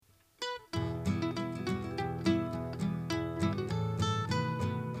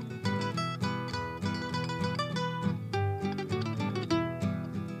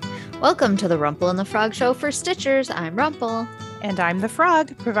Welcome to the Rumple and the Frog Show for Stitchers. I'm Rumple. And I'm the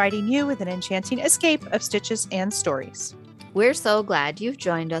Frog, providing you with an enchanting escape of stitches and stories. We're so glad you've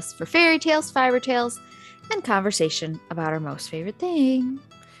joined us for fairy tales, fiber tales, and conversation about our most favorite thing.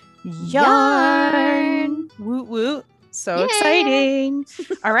 Yarn! Woot woot. So Yay! exciting.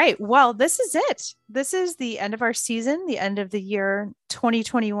 All right. Well, this is it. This is the end of our season, the end of the year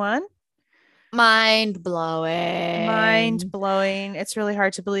 2021. Mind blowing. Mind blowing. It's really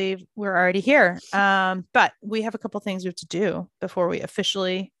hard to believe we're already here. But we have a couple things we have to do before we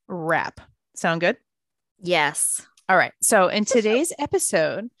officially wrap. Sound good? Yes. All right. So in today's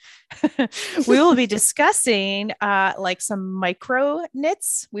episode, we will be discussing like some micro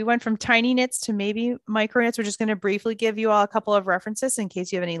knits. We went from tiny knits to maybe micro knits. We're just going to briefly give you all a couple of references in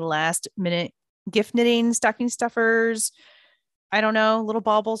case you have any last minute gift knitting, stocking stuffers. I don't know, little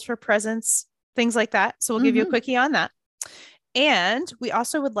baubles for presents, things like that. So we'll give you a quickie on that. And we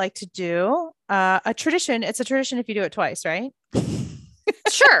also would like to do a tradition. It's a tradition if you do it twice, right?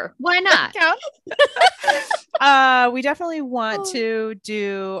 Sure. Why not? We definitely want to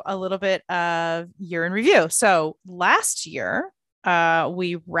do a little bit of year in review. So last year,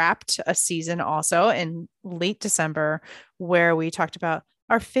 we wrapped a season also in late December where we talked about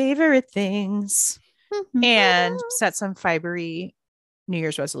our favorite things and set some fibery New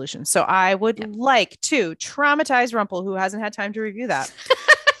Year's resolutions. So I would like to traumatize Rumple, who hasn't had time to review that,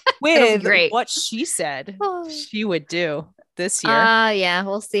 with what she said she would do this year. Yeah,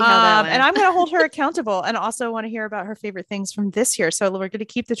 we'll see how that went. And I'm going to hold her accountable and also want to hear about her favorite things from this year. So we're going to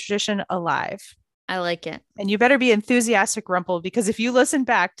keep the tradition alive. I like it. And you better be enthusiastic, Rumple, because if you listen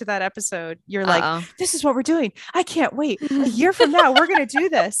back to that episode, you're like, this is what we're doing. I can't wait. A year from now, we're going to do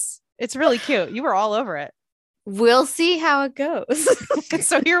this. It's really cute. You were all over it. We'll see how it goes.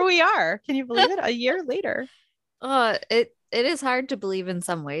 So here we are. Can you believe it? A year later. It is hard to believe in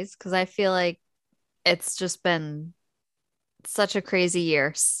some ways because I feel like it's just been such a crazy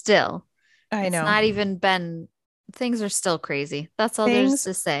year still. I know. It's not even been, things are still crazy. That's all there's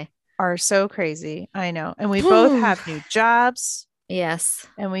to say. Are so crazy. I know. And we both have new jobs. Yes.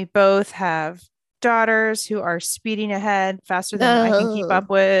 And we both have daughters who are speeding ahead faster than I can keep up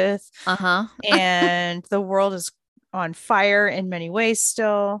with. And the world is on fire in many ways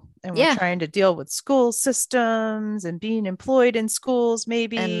still. And we're trying to deal with school systems and being employed in schools,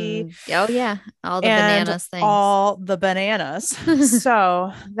 maybe. And, all the bananas things. All the bananas.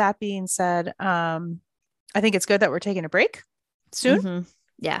 So that being said, I think it's good that we're taking a break soon.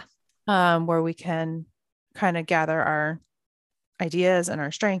 Yeah. Where we can kind of gather our ideas and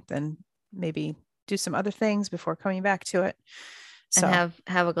our strength and maybe do some other things before coming back to it. So, and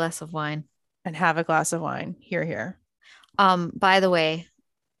have a glass of wine. And have a glass of wine. Here. By the way.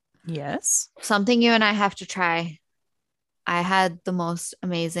 Yes. Something you and I have to try. I had the most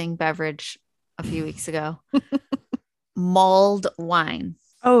amazing beverage a few weeks ago. Mulled wine.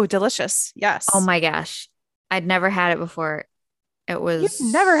 Oh, delicious. Yes. Oh my gosh. I'd never had it before. It was.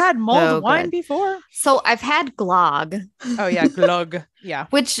 You've never had mulled wine before? So I've had glog. Oh yeah, glug. Yeah.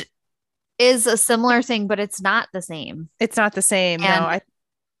 Which is a similar thing, but it's not the same. It's not the same. And no,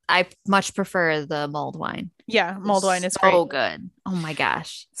 I much prefer the mulled wine. Yeah, mulled wine is so good. Oh my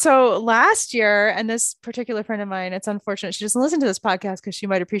gosh. So last year, and this particular friend of mine, it's unfortunate she doesn't listen to this podcast because she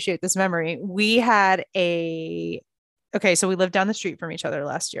might appreciate this memory. We had so we lived down the street from each other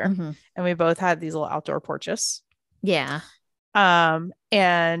last year, and we both had these little outdoor porches. Yeah.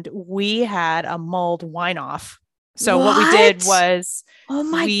 And we had a mulled wine off. So what we did was,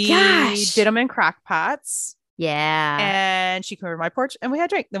 we did them in crock pots. Yeah. And she came over to my porch and we had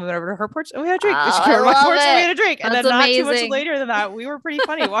a drink. Then we went over to her porch and we had a drink. And she came over to my porch and we had a drink. And then not too much later than that, we were pretty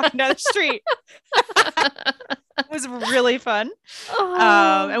funny walking down the street. It was really fun.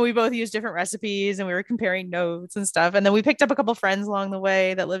 And we both used different recipes and we were comparing notes and stuff. And then we picked up a couple friends along the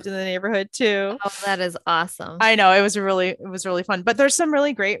way that lived in the neighborhood too. Oh, that is awesome. I know. It was really fun. But there's some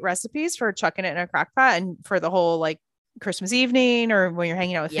really great recipes for chucking it in a crock pot and for the whole like Christmas evening or when you're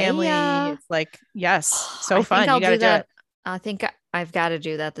hanging out with family. It's like, yes, so fun. You gotta do it. I think I've got to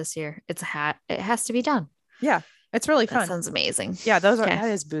do that this year. It has to be done. Yeah, it's really fun. That sounds amazing. Yeah, that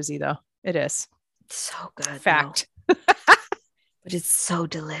is boozy though. It is. So good. Fact. But it's so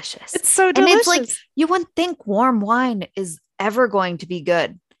delicious. It's so delicious. And it's like, you wouldn't think warm wine is ever going to be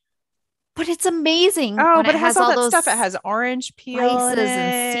good, but it's amazing. Oh, but it has all that stuff. It has orange peel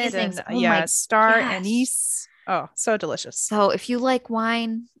and seasonings. Star anise. Oh, so delicious. So if you like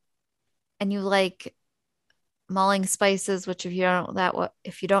wine and you like mulling spices, which if you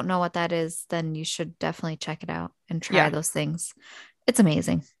don't know what that is, then you should definitely check it out and try those things. It's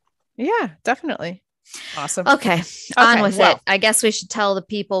amazing. Yeah, definitely. Awesome. Okay. On with it. I guess we should tell the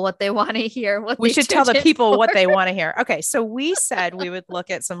people what they want to hear. We should tell the people what they want to hear. Okay. So we said we would look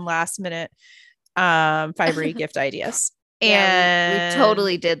at some last minute Fibery gift ideas. And we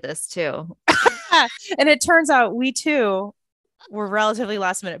totally did this too. And it turns out we too were relatively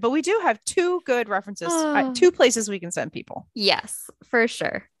last minute, but we do have two good references, two places we can send people. Yes, for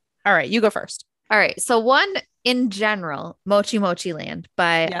sure. All right, you go first. All right. So one in general, Mochi Mochi Land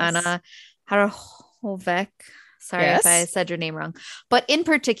by Anna Harahovec. Sorry if I said your name wrong. But in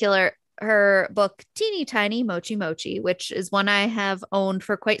particular, her book, Teeny Tiny Mochi Mochi, which is one I have owned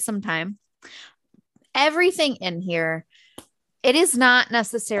for quite some time. Everything in here, it is not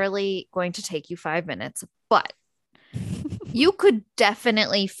necessarily going to take you 5 minutes, but you could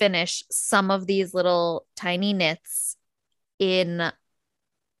definitely finish some of these little tiny knits in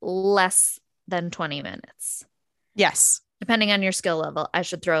less than 20 minutes. Yes. Depending on your skill level. I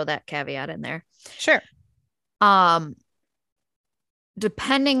should throw that caveat in there. Sure.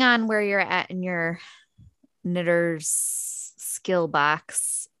 Depending on where you're at in your knitter's skill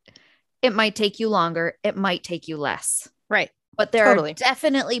box, it might take you longer. It might take you less. Right. But there are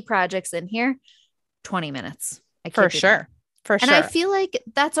definitely projects in here, 20 minutes. For sure. And I feel like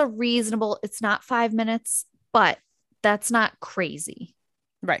that's a reasonable, it's not 5 minutes, but that's not crazy.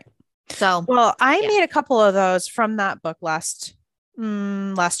 Right. So, well, I made a couple of those from that book last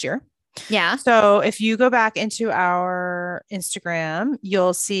year. Yeah. So if you go back into our Instagram,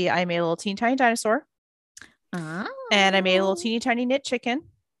 you'll see I made a little teeny tiny dinosaur. And I made a little teeny tiny knit chicken.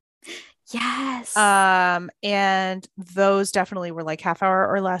 Yes. And those definitely were like half hour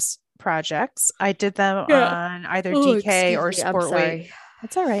or less projects. I did them on either DK or Sportweight.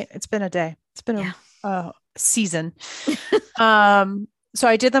 It's all right. It's been a day. It's been a season. So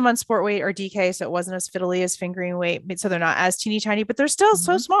I did them on Sportweight or DK, so it wasn't as fiddly as fingering weight. So they're not as teeny tiny, but they're still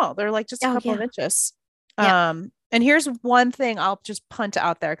so small. They're like just a couple of inches. And here's one thing I'll just punt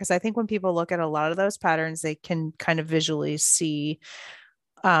out there, because I think when people look at a lot of those patterns, they can kind of visually see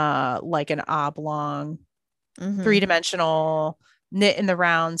like an oblong, three-dimensional knit in the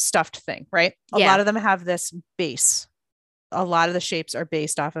round stuffed thing, right? A lot of them have this base. A lot of the shapes are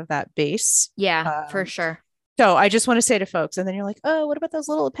based off of that base. Yeah, for sure. So I just want to say to folks, and then you're like, oh, what about those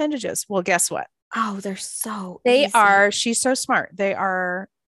little appendages? Well, guess what? Oh, they're so easy. Are. She's so smart. They are,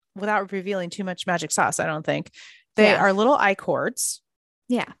 without revealing too much magic sauce, I don't think, they are little I-cords.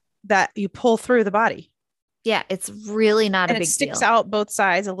 Yeah. That you pull through the body. Yeah. It's really not a big deal. It sticks out both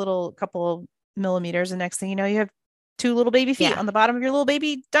sides a couple millimeters. And next thing you know, you have two little baby feet on the bottom of your little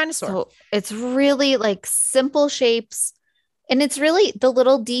baby dinosaur. So it's really like simple shapes. And it's really the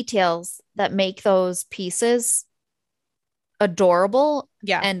little details that make those pieces adorable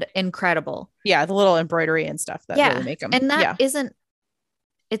and incredible. Yeah, the little embroidery and stuff that really make them. And that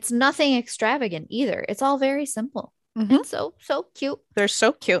it's nothing extravagant either. It's all very simple. It's so cute. They're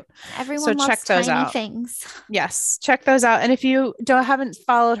so cute. Everyone loves check those tiny things. Yes, check those out. And if you haven't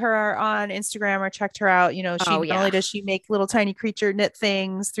followed her on Instagram or checked her out, she not only does she make little tiny creature knit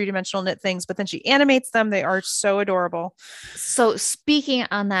things, three-dimensional knit things, but then she animates them. They are so adorable. So speaking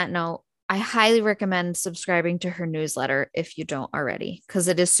on that note, I highly recommend subscribing to her newsletter if you don't already, because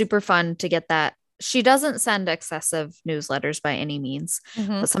it is super fun to get that. She doesn't send excessive newsletters by any means,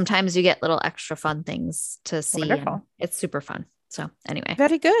 but sometimes you get little extra fun things to see. Wonderful. It's super fun. So anyway.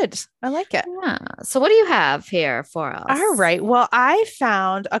 Very good. I like it. Yeah. So what do you have here for us? All right. Well, I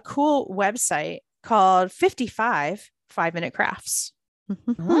found a cool website called 55 5-minute crafts.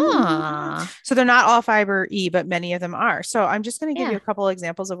 So they're not all fiber E, but many of them are. So I'm just going to give you a couple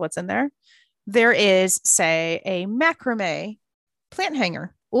examples of what's in there. There is, say, a macrame plant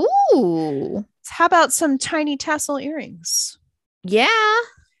hanger. Ooh. How about some tiny tassel earrings? Yeah.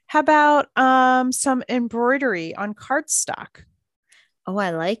 How about some embroidery on cardstock? Oh, I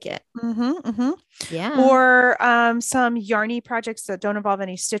like it. Yeah. Or some yarny projects that don't involve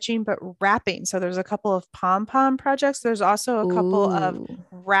any stitching, but wrapping. So there's a couple of pom-pom projects. There's also a couple of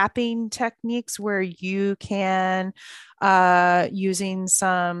wrapping techniques where you can, using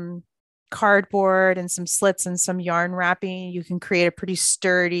some cardboard and some slits and some yarn wrapping, you can create a pretty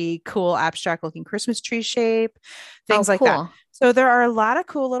sturdy, cool, abstract looking Christmas tree shape, things like that. So there are a lot of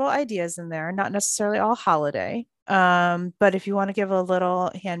cool little ideas in there, not necessarily all holiday. But if you want to give a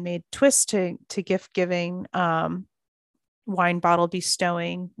little handmade twist to gift giving, wine bottle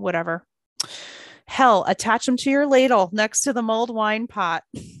bestowing, whatever, hell, attach them to your ladle next to the mulled wine pot.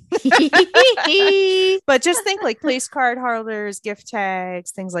 But just think like place card holders, gift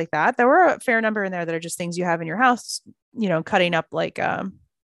tags, things like that. There were a fair number in there that are just things you have in your house, cutting up like a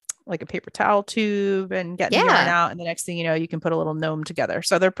paper towel tube and getting yarn out. And the next thing you know, you can put a little gnome together.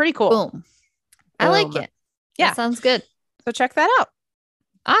 So they're pretty cool. Boom. I like it. Yeah. That sounds good. So check that out.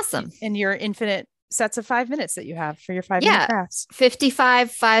 Awesome. In your infinite sets of 5 minutes that you have for your 5-minute crafts.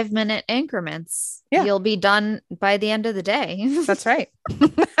 55 5-minute increments. Yeah. You'll be done by the end of the day. That's right.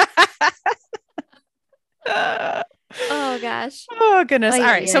 Oh gosh. Oh goodness. All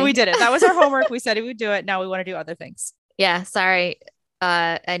right. So we did it. That was our homework. We said we would do it. Now we want to do other things. Yeah. Sorry.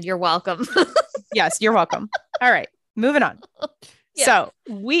 And you're welcome. Yes, you're welcome. All right. Moving on. Yeah. So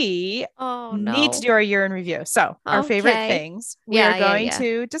we need to do our year in review. So our favorite things. We are going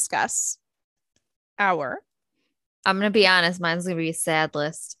to discuss I'm going to be honest. Mine's going to be a sad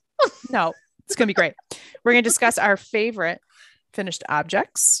list. No, it's going to be great. We're going to discuss our favorite finished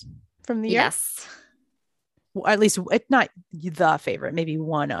objects from the year. Yes. Well, at least it's not the favorite, maybe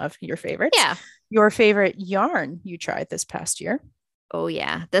one of your favorites. Yeah. Your favorite yarn you tried this past year. Oh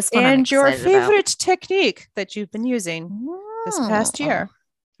yeah. This one. And your favorite technique that you've been using this past year.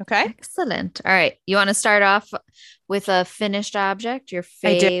 Okay. Excellent. All right. You want to start off with a finished object, your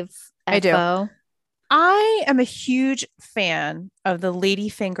fave? I do. I am a huge fan of the Lady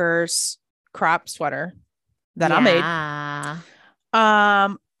Fingers crop sweater that I made.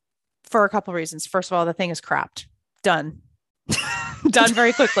 For a couple of reasons. First of all, the thing is cropped. Done. Done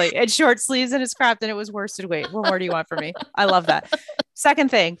very quickly. It's short sleeves and it's cropped and it was worsted weight. What more do you want from me? I love that.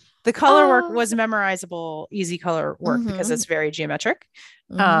 Second thing, the color work was memorizable, easy color work because it's very geometric,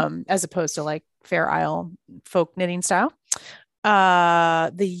 as opposed to like Fair Isle folk knitting style.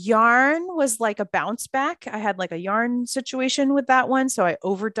 The yarn was like a bounce back. I had like a yarn situation with that one. So I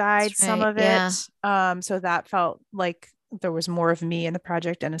over dyed some of it. So that felt like there was more of me in the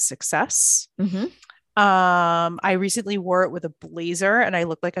project and a success. I recently wore it with a blazer and I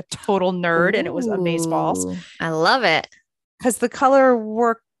looked like a total nerd. And it was amazeballs. I love it. Because the color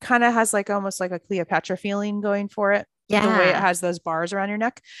work kind of has like almost like a Cleopatra feeling going for it. Yeah. The way it has those bars around your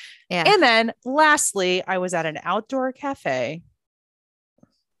neck. Yeah. And then lastly, I was at an outdoor cafe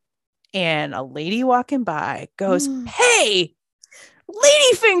and a lady walking by goes, "Hey,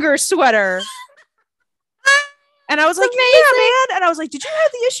 Ladyfinger sweater." And I was like, "Yeah, man." And I was like, "Did you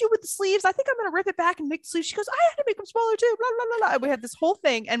have the issue with the sleeves? I think I'm going to rip it back and make the sleeves." She goes, "I had to make them smaller too." Blah, blah, blah, blah. We had this whole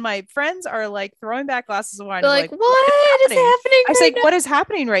thing. And my friends are like throwing back glasses of wine. Like, what is happening? I was like, what is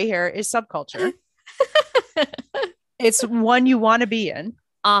happening right here is subculture. It's one you want to be in.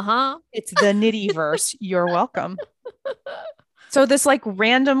 It's the Knittyverse. You're welcome. So this like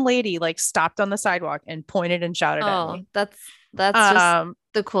random lady like stopped on the sidewalk and pointed and shouted at me. That's just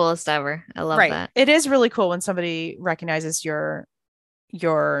the coolest ever. I love that. It is really cool when somebody recognizes your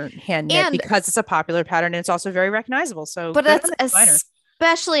hand knit because it's a popular pattern and it's also very recognizable. So, but that's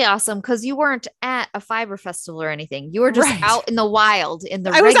especially awesome because you weren't at a fiber festival or anything. You were just out in the wild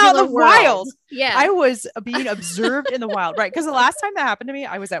I was out in the wild. Yeah, I was being observed in the wild. Right, because the last time that happened to me,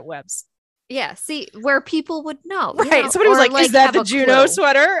 I was at Webb's. Yeah, see where people would know. Right. You know? Somebody was like, "Is that the Juno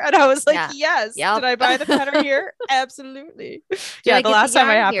sweater?" And I was like, "Yes." Yep. Did I buy the pattern here? Absolutely. Yeah, the last time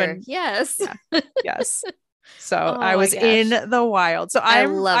it happened. Yes. Yeah. Yes. So I was in the wild. So I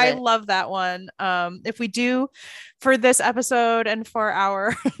love that one. If we do for this episode and for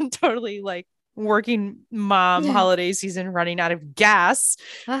our totally like working mom holiday season running out of gas,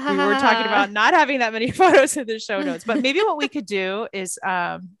 we were talking about not having that many photos in the show notes. But maybe what we could do is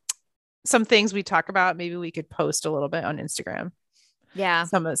some things we talk about, maybe we could post a little bit on Instagram. Yeah.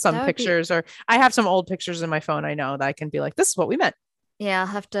 Some pictures or I have some old pictures in my phone. I know that I can be like, this is what we meant. Yeah. I'll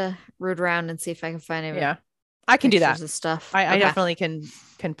have to root around and see if I can find it. Yeah. I can do that. Stuff. I definitely can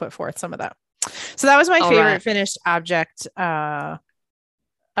put forth some of that. So that was my favorite finished object of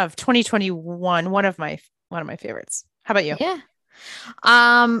 2021. One of my favorites. How about you? Yeah.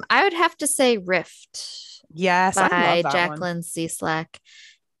 I would have to say Rift. Yes. By Jacqueline Cieslak.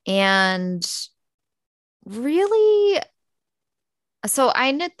 And really, so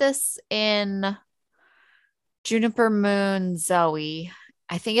I knit this in Juniper Moon Zoe.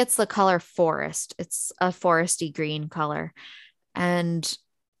 I think it's the color Forest. It's a foresty green color. And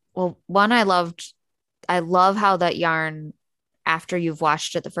well, one I love how that yarn, after you've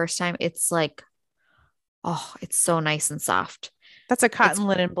washed it the first time, it's like, oh, it's so nice and soft. That's a cotton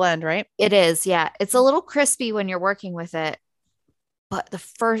linen blend, right? It is. Yeah. It's a little crispy when you're working with it. But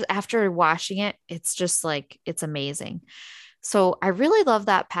after washing it, it's just like, it's amazing. So I really love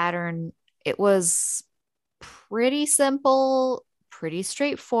that pattern. It was pretty simple, pretty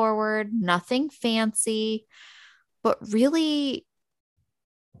straightforward, nothing fancy, but really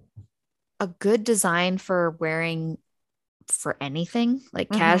a good design for wearing for anything like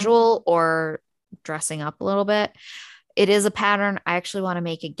casual or dressing up a little bit. It is a pattern I actually want to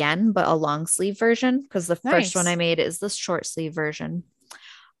make again, but a long sleeve version because the first one I made is the short sleeve version.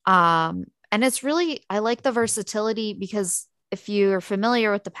 And And it's really, I like the versatility because if you're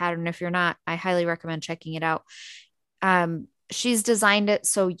familiar with the pattern, if you're not, I highly recommend checking it out. She's designed it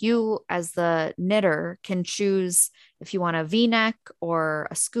so you, as the knitter, can choose if you want a V-neck or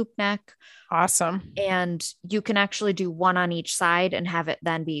a scoop neck. Awesome. And you can actually do one on each side and have it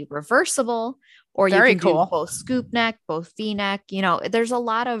then be reversible, or Very you can cool. do both scoop neck, both V-neck. There's a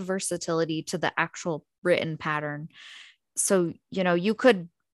lot of versatility to the actual written pattern. So, you could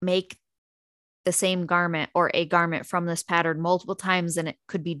make the same garment or a garment from this pattern multiple times, and it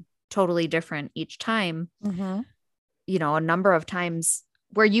could be totally different each time. Mm-hmm. A number of times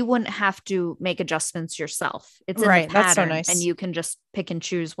where you wouldn't have to make adjustments yourself. It's in right. the pattern, that's so nice. and you can just pick and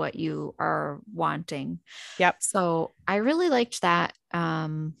choose what you are wanting. Yep. So I really liked that.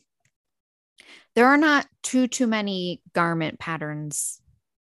 There are not too many garment patterns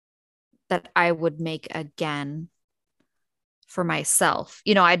that I would make again for myself.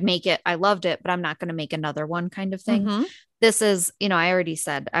 I'd make it, I loved it, but I'm not going to make another one kind of thing. Mm-hmm. This is, I already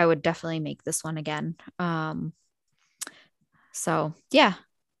said I would definitely make this one again. So yeah,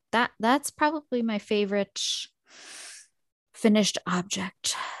 that's probably my favorite finished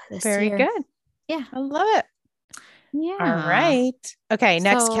object this Very year. good. Yeah. I love it. Yeah. All right. Okay.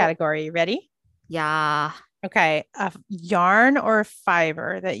 Next category. You ready? Yeah. Okay. A yarn or a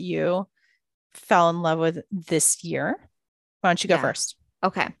fiber that you fell in love with this year. Why don't you go first?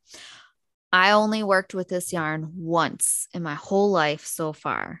 Okay. I only worked with this yarn once in my whole life so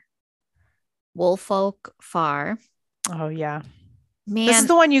far. Woolfolk Far. Oh yeah. Man, this is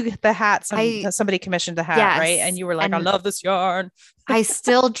the one the hat. Somebody commissioned the hat, yes, right? And you were like, I love this yarn. I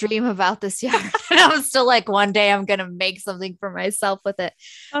still dream about this yarn. And I'm still like, one day I'm gonna make something for myself with it.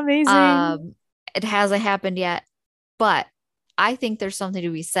 Amazing. It hasn't happened yet, but I think there's something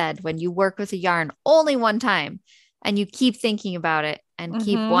to be said when you work with a yarn only one time and you keep thinking about it and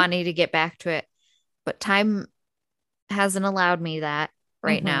keep wanting to get back to it. But time hasn't allowed me that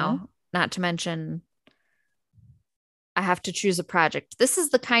right now. Not to mention, I have to choose a project. This is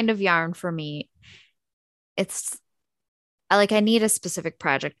the kind of yarn for me. I need a specific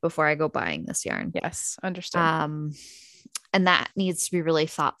project before I go buying this yarn. Yes, understood. And that needs to be really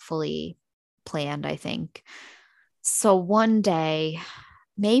thoughtfully planned, I think. So one day,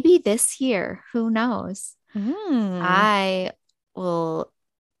 maybe this year, who knows? I will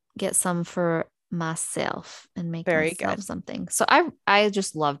get some for myself and make myself something. So I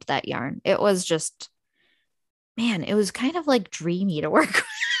just loved that yarn. It was just, man, it was kind of like dreamy to work with.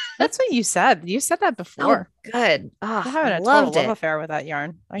 That's what you said. You said that before. Oh, good. Oh, I'm having a total love affair with that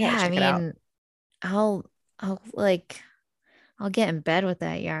yarn. I gotta check it out. I'll get in bed with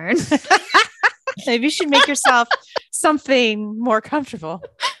that yarn. Maybe you should make yourself something more comfortable.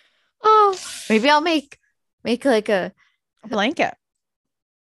 Oh, maybe I'll make like a blanket.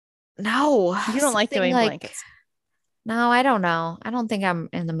 No, you don't like doing blankets. No, I don't know. I don't think I'm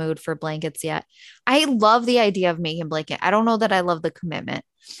in the mood for blankets yet. I love the idea of making a blanket. I don't know that I love the commitment.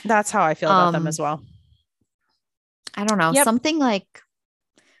 That's how I feel about them as well. I don't know. Yep. Something like,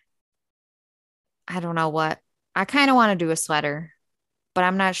 I don't know what. I kind of want to do a sweater, but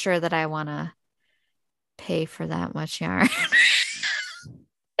I'm not sure that I want to pay for that much yarn.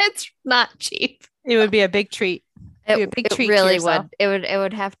 It's not cheap. It would be a big treat. It really would. It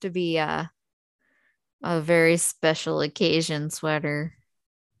would have to be a very special occasion sweater.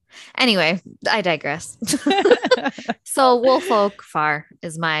 Anyway, I digress. So Woolfolk Far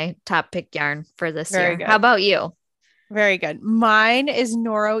is my top pick yarn for this year. Good. How about you? Very good. Mine is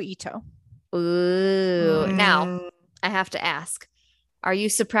Noro Ito. Ooh. Now, I have to ask, are you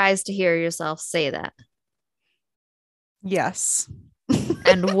surprised to hear yourself say that? Yes.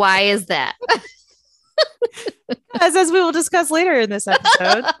 And why is that? As we will discuss later in this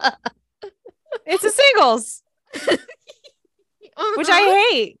episode. It's a singles. Which I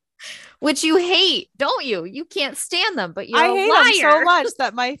hate. Which you hate, don't you? You can't stand them, but I hate them so much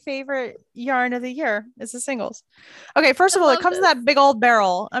that my favorite yarn of the year is the singles. Okay, first of all, it comes in that big old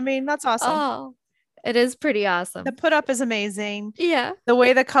barrel. I mean, that's awesome. Oh, it is pretty awesome. The put up is amazing. Yeah. The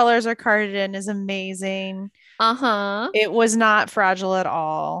way the colors are carded in is amazing. It was not fragile at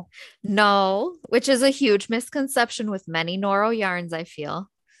all. No, which is a huge misconception with many Noro yarns, I feel.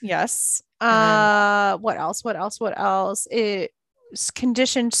 Yes. What else? It's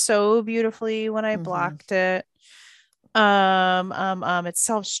conditioned so beautifully when I blocked it. It's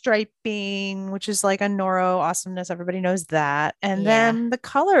self-striping, which is like a Noro awesomeness. Everybody knows that. And then the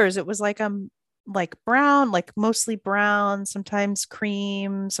colors, it was like brown, like mostly brown, sometimes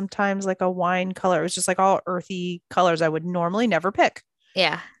cream, sometimes like a wine color. It was just like all earthy colors I would normally never pick.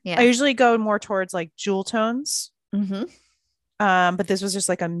 Yeah. I usually go more towards like jewel tones. But this was just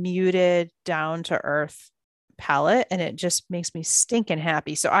like a muted down to earth palette, and it just makes me stinking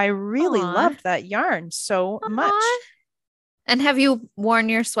happy. So I really loved that yarn so much. And have you worn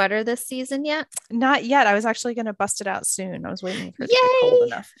your sweater this season yet? Not yet. I was actually going to bust it out soon. I was waiting for it to get cold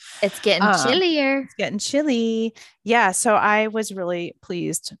enough. It's getting chillier. It's getting chilly. Yeah. So I was really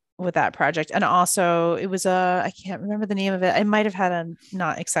pleased with that project. And also it was I can't remember the name of it. I might have had a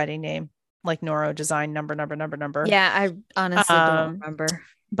not exciting name, like Noro Design number. Yeah. I honestly don't remember.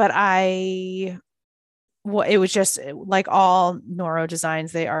 But it was just like all Noro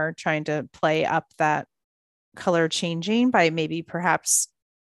designs, they are trying to play up that color changing by maybe perhaps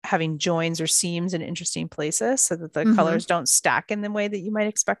having joins or seams in interesting places so that the colors don't stack in the way that you might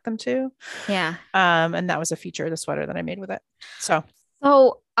expect them to. Yeah. And that was a feature of the sweater that I made with it. So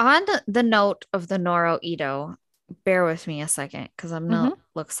on the note of the Noro Ito, bear with me a second because I'm gonna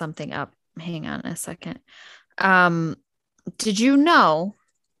look something up. Hang on a second. Did you know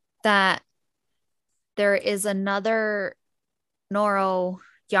that there is another Noro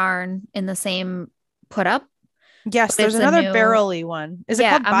yarn in the same put up? Yes, there's another barrel-y one. Is it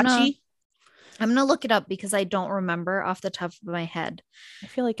called Bachi? I'm gonna look it up because I don't remember off the top of my head. I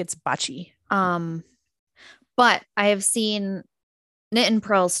feel like it's Bachi. But I have seen Knit and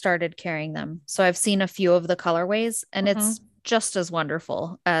Pearls started carrying them. So I've seen a few of the colorways and it's just as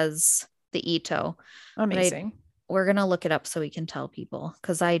wonderful as the Ito. Amazing. We're gonna look it up so we can tell people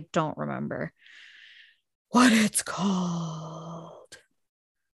because I don't remember what it's called.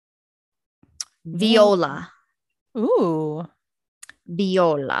 Viola. Ooh.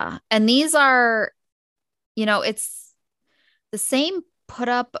 Viola. And these are, it's the same put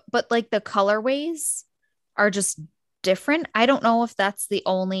up, but like the colorways are just different. I don't know if that's the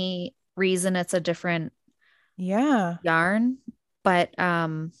only reason it's a different yarn, but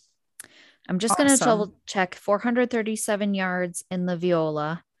I'm just going to double check 437 yards in the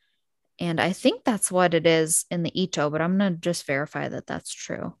Viola. And I think that's what it is in the Ito, but I'm going to just verify that that's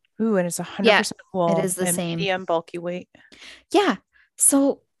true. Ooh, and it's 100% wool. It is the same. Medium bulky weight. Yeah.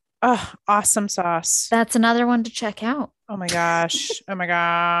 So, awesome sauce. That's another one to check out. Oh my gosh. I might.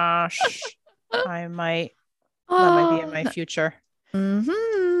 That might be in my future.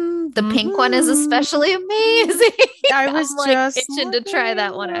 The pink one is especially amazing. I was just itching to try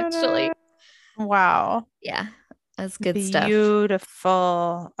that one actually. Wow. Yeah. That's good stuff.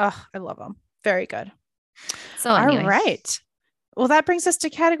 Beautiful. Oh, I love them. Very good. So anyway. All right. Well, that brings us to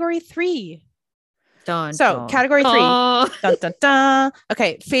category 3. Category 3. Dun, dun, dun.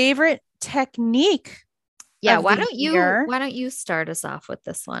 Okay. Favorite technique. Yeah. Why don't you start us off with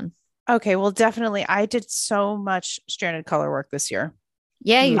this one? Okay. Well, definitely. I did so much stranded color work this year.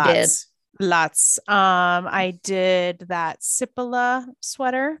 Yeah, you did. Lots. I did that Cipolla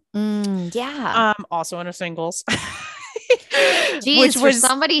sweater. Yeah. Also in a singles. Jeez, which was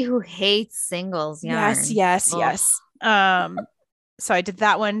somebody who hates singles yarn. Yes. So I did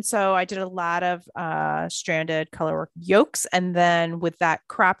that one. So I did a lot of stranded colorwork yokes, and then with that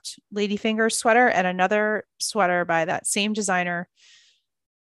cropped ladyfinger sweater and another sweater by that same designer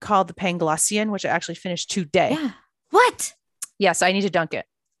called the Panglossian, which I actually finished today. Yeah. What? Yes, I need to dunk it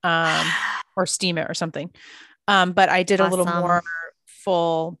or steam it or something. But I did a little more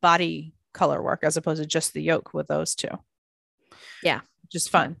full body color work as opposed to just the yoke with those two. Yeah.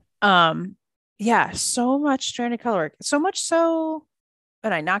 Just fun. So much stranded color work. So much so.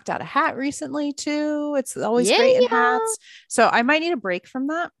 And I knocked out a hat recently too. It's always great in hats. So I might need a break from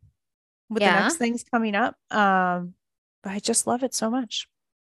that with the next things coming up. But I just love it so much.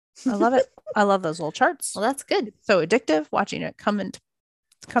 I love it. I love those little charts. Well, that's good. It's so addictive watching it come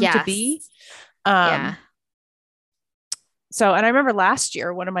to be. So, and I remember last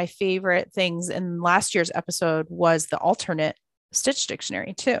year, one of my favorite things in last year's episode was the alternate stitch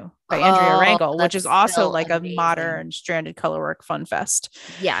dictionary too by Andrea Rangel, which is also like amazing. A modern stranded colorwork fun fest.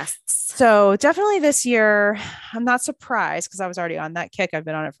 Yes. So definitely this year, I'm not surprised because I was already on that kick. I've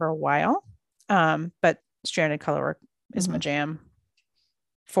been on it for a while. But stranded colorwork is my jam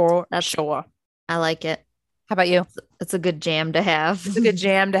for sure. I like it. How about you? It's a good jam to have. It's a good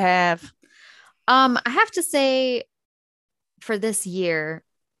jam to have. I have to say for this year,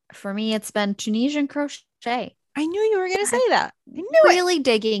 for me, it's been Tunisian crochet. I knew you were going to say that. I knew really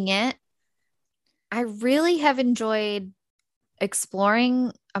digging it. I really have enjoyed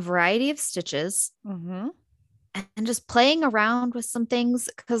exploring a variety of stitches and just playing around with some things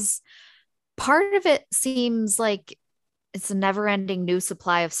because part of it seems like it's a never-ending new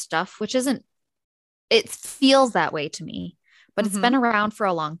supply of stuff, which isn't. It feels that way to me, but it's been around for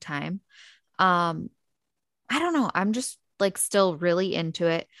a long time. I don't know. I'm just like still really into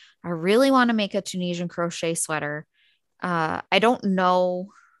it. I really want to make a Tunisian crochet sweater. I don't know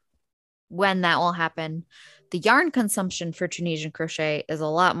when that will happen. The yarn consumption for Tunisian crochet is a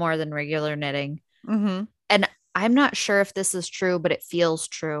lot more than regular knitting. Mm-hmm. And I'm not sure if this is true, but it feels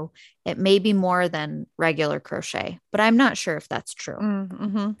true. It may be more than regular crochet, but I'm not sure if that's true.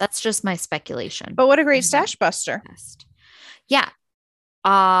 Mm-hmm. That's just my speculation. But what a great stash buster. Yeah.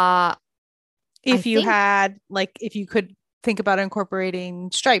 If you could think about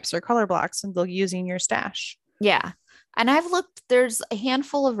incorporating stripes or color blocks and using your stash. Yeah. And I've looked, there's a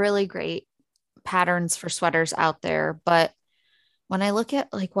handful of really great patterns for sweaters out there, but when I look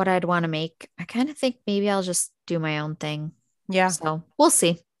at like what I'd want to make, I kind of think maybe I'll just do my own thing. Yeah. So we'll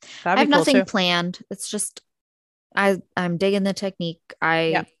see. I have nothing planned. It's just I'm digging the technique.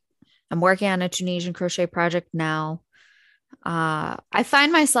 I'm working on a Tunisian crochet project now. I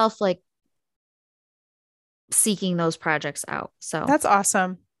find myself like seeking those projects out. So that's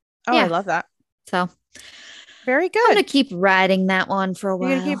awesome. Oh, yeah. I love that. So very good. I'm gonna keep riding that one for a while.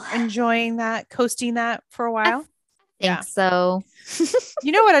 You're gonna keep enjoying that, coasting that for a while. I think so.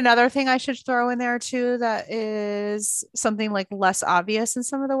 You know what? Another thing I should throw in there too, that is something like less obvious in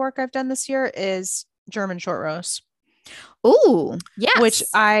some of the work I've done this year, is German short rows. Oh, yes. Which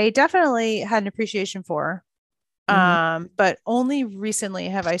I definitely had an appreciation for. But only recently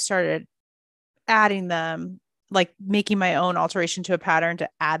have I started adding them, like making my own alteration to a pattern to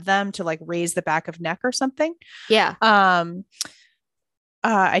add them to like raise the back of neck or something. Yeah. I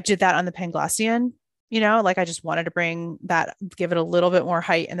did that on the Panglossian, like I just wanted to give it a little bit more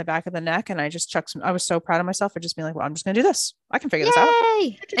height in the back of the neck. And I just chucked I was so proud of myself for just being like, well, I'm just going to do this. I can figure this out.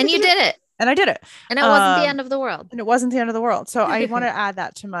 And you did it. And I did it. And it wasn't the end of the world. And it wasn't the end of the world. So I want to add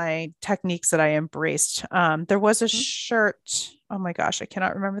that to my techniques that I embraced. There was a shirt. Oh my gosh, I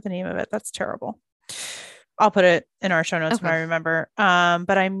cannot remember the name of it. That's terrible. I'll put it in our show notes when I remember.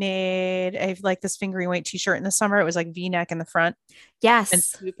 But I made this fingering weight t-shirt in the summer. It was like V-neck in the front. Yes. And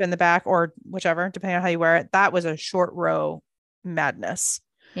swoop in the back, or whichever, depending on how you wear it. That was a short row madness.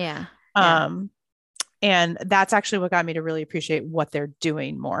 Yeah. And that's actually what got me to really appreciate what they're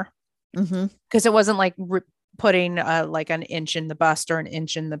doing more. Because it wasn't like putting like an inch in the bust or an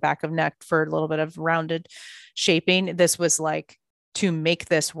inch in the back of neck for a little bit of rounded shaping. This was like, to make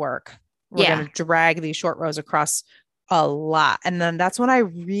this work, we're going to drag these short rows across a lot. And then that's when I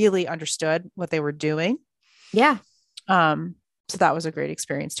really understood what they were doing. Yeah. So that was a great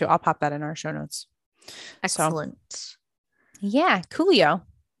experience too. I'll pop that in our show notes. Excellent. Yeah. Coolio.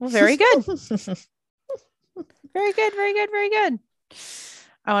 Well, very good. Very good. Very good. Very good.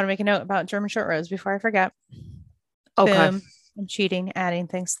 I want to make a note about German short rows before I forget. Okay. Boom. I'm cheating, adding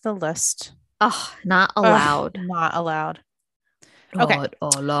things to the list. Oh, not allowed. Not allowed. Okay. Not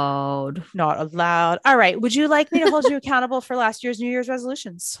allowed. Not allowed. All right. Would you like me to hold you accountable for last year's New Year's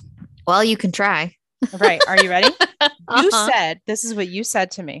resolutions? Well, you can try. Right. Are you ready? You said, this is what you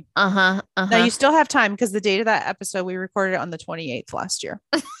said to me. Now you still have time, because the date of that episode, we recorded it on the 28th last year.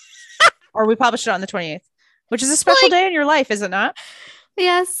 Or we published it on the 28th, which is a special day in your life, is it not?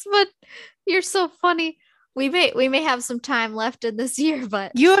 Yes, but you're so funny. We may have some time left in this year,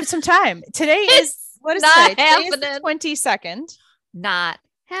 but you have some time. Today is what is today? Today is the 22nd. Not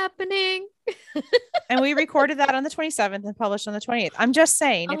happening. And we recorded that on the 27th and published on the 28th. I'm just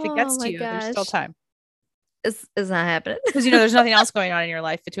saying, if it gets to you, there's still time. It's not happening. Because there's nothing else going on in your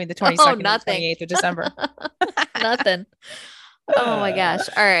life between the 22nd and the 28th of December. Nothing. Oh my gosh.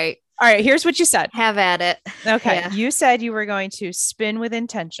 All right. Here's what you said. Have at it. Okay. Yeah. You said you were going to spin with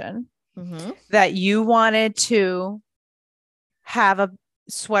intention, that you wanted to have a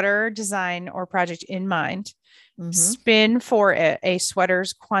sweater design or project in mind, spin for it a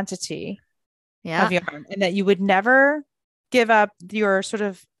sweater's quantity of yarn, and that you would never give up your sort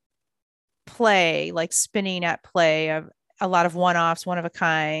of play, like spinning at play of a lot of one-offs, one of a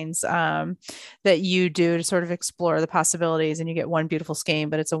kinds, that you do to sort of explore the possibilities, and you get one beautiful skein,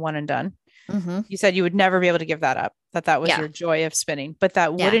 but it's a one and done. You said you would never be able to give that up, that was your joy of spinning, but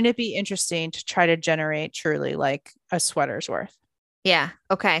that wouldn't it be interesting to try to generate truly like a sweater's worth? Yeah.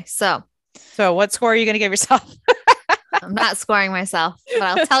 Okay. So what score are you going to give yourself? I'm not scoring myself, but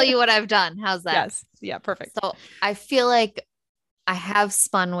I'll tell you what I've done. How's that? Yes. Yeah. Perfect. So I feel like I have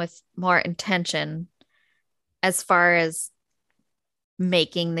spun with more intention as far as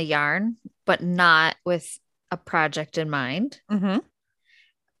making the yarn, but not with a project in mind.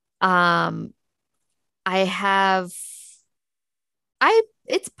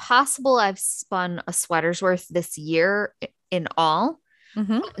 It's possible I've spun a sweater's worth this year in all,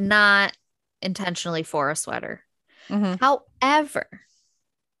 but not intentionally for a sweater. However,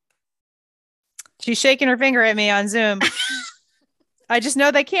 she's shaking her finger at me on Zoom. I just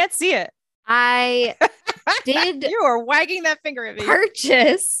know they can't see it. I did You are wagging that finger at me.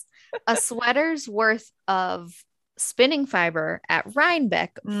 Purchase a sweater's worth of spinning fiber at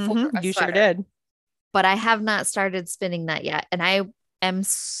Rhinebeck for a You sweater. sure did. But I have not started spinning that yet. And I am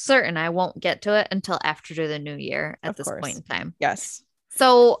certain I won't get to it until after the new year at this point in time. Yes.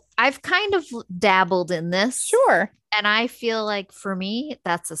 So I've kind of dabbled in this. Sure. And I feel like for me,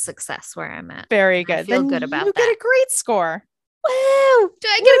 that's a success where I'm at. Very good. I feel good about that. You get a great score. Woo! Do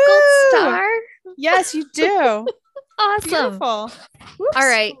I get a gold star? Yes, you do. Awesome. Beautiful. Whoops. All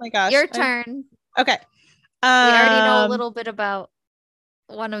right. Oh my gosh. Your turn. Okay. We already know a little bit about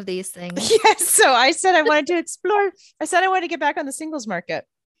one of these things. Yes. So I said I wanted to explore. I said I wanted to get back on the singles market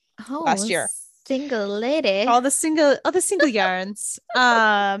last year. Single lady. All the single yarns.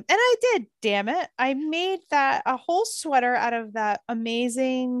 And I did, damn it. I made that a whole sweater out of that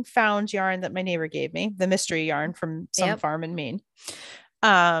amazing found yarn that my neighbor gave me, the mystery yarn from some farm in Maine.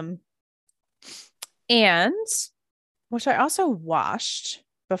 And which I also washed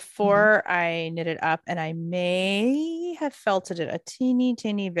before I knit it up, and I may have felted it a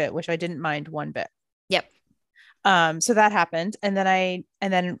teeny bit, which I didn't mind one bit. Yep. So that happened. And then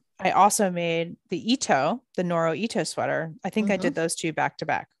I also made the Noro Ito sweater. I think I did those two back to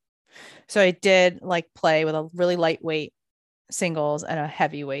back. So I did like play with a really lightweight singles and a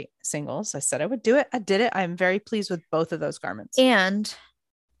heavyweight singles. I said I would do it. I did it. I'm very pleased with both of those garments. And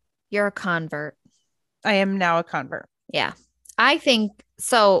you're a convert. I am now a convert. Yeah. I think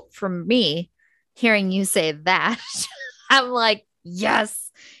so. For me, hearing you say that, I'm like,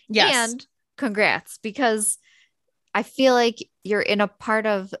 yes. And congrats, because I feel like you're in a part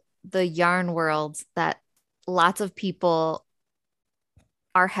of the yarn world that lots of people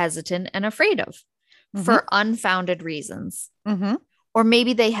are hesitant and afraid of for unfounded reasons. Or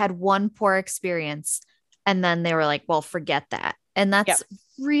maybe they had one poor experience and then they were like, well, forget that. And that's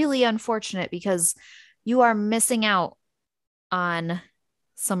really unfortunate, because you are missing out on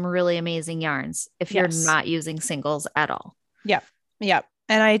some really amazing yarns if you're not using singles at all. Yep.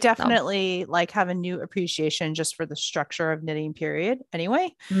 And I definitely have a new appreciation just for the structure of knitting, period.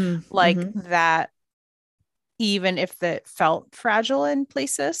 Anyway, that even if it felt fragile in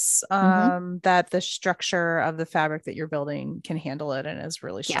places, that the structure of the fabric that you're building can handle it and is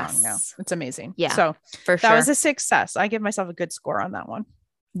really strong now. It's amazing. Yeah. So for sure. That was a success. I give myself a good score on that one.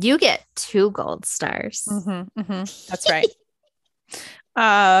 You get 2 gold stars. That's right.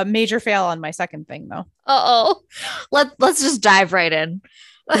 Major fail on my second thing though. Let's just dive right in.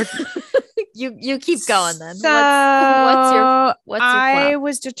 you keep going then. So what's your I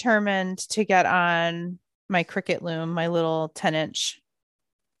was determined to get on my Cricut loom, my little 10-inch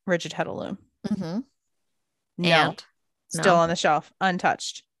rigid heddle loom. No, still on the shelf,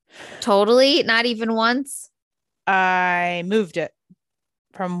 untouched. Totally, not even once. I moved it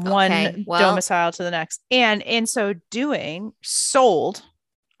from one domicile to the next, and in so doing,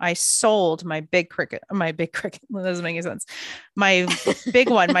 I sold my big Cricut. That doesn't make any sense. My big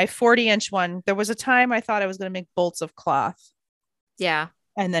one, my 40-inch one. There was a time I thought I was going to make bolts of cloth. Yeah.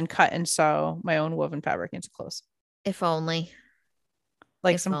 And then cut and sew my own woven fabric into clothes. If only.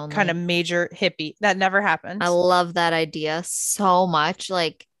 Kind of major hippie. That never happened. I love that idea so much.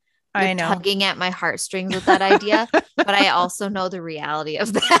 Like, you're tugging at my heartstrings with that idea, but I also know the reality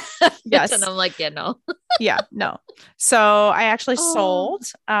of that. Yes. And I'm like, no. No. So I actually sold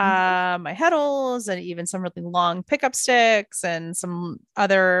my heddles and even some really long pickup sticks and some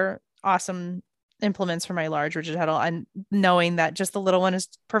other awesome implements for my large rigid heddle, and knowing that just the little one is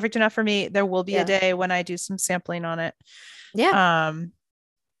perfect enough for me. There will be a day when I do some sampling on it.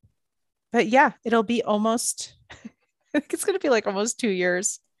 But it'll be almost I think it's going to be like almost 2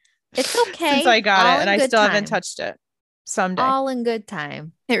 years. It's okay. Since I got it, and I still haven't touched it. Someday. All in good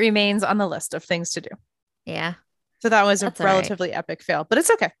time. It remains on the list of things to do. Yeah. So that was a relatively epic fail, but it's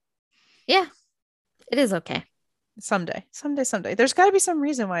okay. Yeah. It is okay. Someday. There's got to be some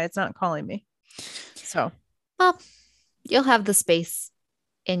reason why it's not calling me. So. Well, you'll have the space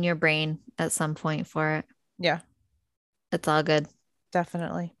in your brain at some point for it. Yeah. It's all good.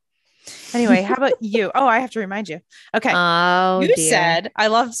 Definitely. Anyway, how about you? Oh, I have to remind you. Okay. Oh, you said, I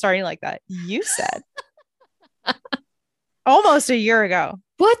love starting like that. You said almost a year ago.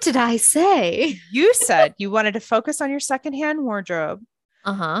 What did I say? You said you wanted to focus on your secondhand wardrobe.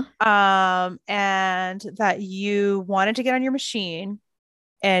 And that you wanted to get on your machine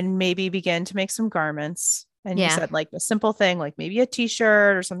and maybe begin to make some garments. And you said like a simple thing, like maybe a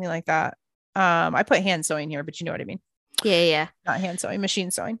t-shirt or something like that. I put hand sewing here, but you know what I mean? Yeah. Not hand sewing, machine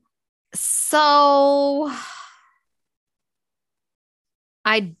sewing. So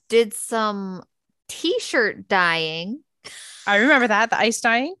I did some t-shirt dyeing. I remember that, the ice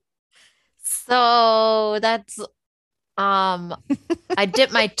dyeing. So that's I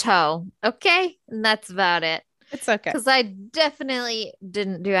dipped my toe. Okay. And that's about it. It's okay. Because I definitely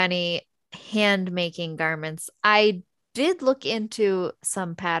didn't do any hand making garments. I did look into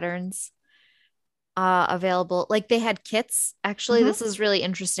some patterns available. Like they had kits. Actually, this is really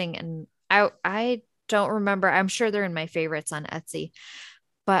interesting. And I don't remember. I'm sure they're in my favorites on Etsy.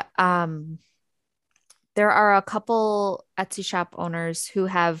 But there are a couple Etsy shop owners who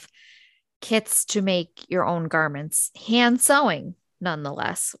have kits to make your own garments, hand sewing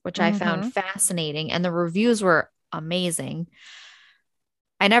nonetheless, which I found fascinating. And the reviews were amazing.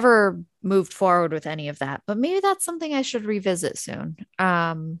 I never moved forward with any of that, but maybe that's something I should revisit soon.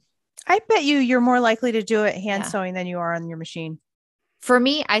 I bet you're more likely to do it hand sewing than you are on your machine. For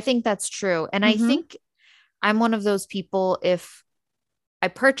me, I think that's true. And I think I'm one of those people, if I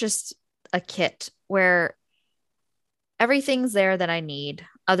purchased a kit where everything's there that I need,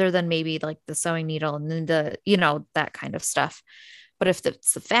 other than maybe like the sewing needle and then the, that kind of stuff. But if the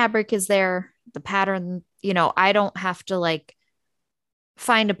fabric is there, the pattern, I don't have to like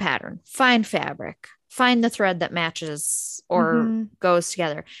find a pattern, find fabric, find the thread that matches or goes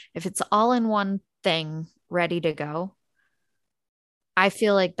together. If it's all in one thing ready to go, I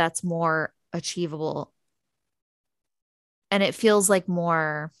feel like that's more achievable. And it feels like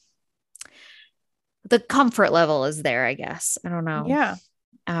more, the comfort level is there, I guess. I don't know. Yeah.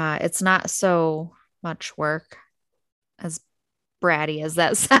 It's not so much work, as bratty as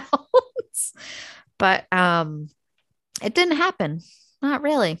that sounds, but it didn't happen. Not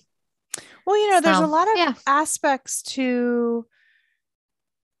really. Well, there's a lot of aspects to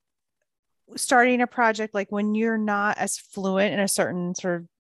starting a project. Like when you're not as fluent in a certain sort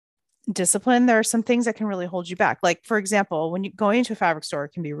of discipline, there are some things that can really hold you back. Like, for example, when you go into a fabric store,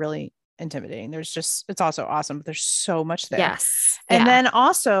 it can be really intimidating. It's also awesome, but there's so much there. Yes. And then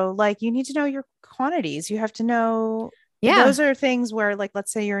also, like, you need to know your quantities. You have to know. Yeah. Those are things where, like,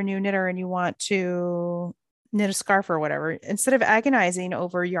 let's say you're a new knitter and you want to knit a scarf or whatever, instead of agonizing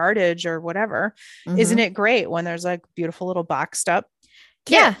over yardage or whatever, isn't it great when there's like beautiful little boxed up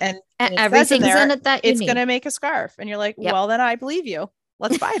kit and everything's in it that it's going to make a scarf, and you're like, well, then I believe you.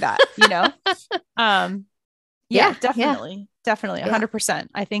 Let's buy that, definitely 100%.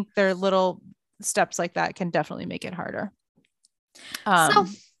 I think there are little steps like that can definitely make it harder.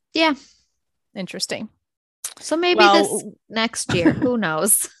 Interesting. So maybe this next year, who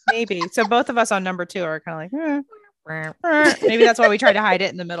knows? Maybe. So both of us on number 2 are kind of like, maybe that's why we tried to hide it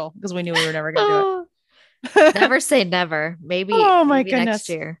in the middle, because we knew we were never going to do it. Never say never. Maybe. Maybe goodness. Next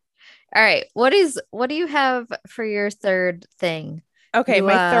year. All right. What do you have for your third thing? Okay.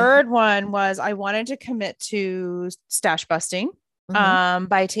 My third one was I wanted to commit to stash busting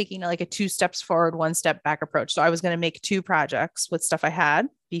by taking like a 2 steps forward, 1 step back approach. So I was going to make 2 projects with stuff I had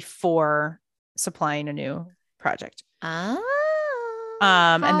before supplying a new project. And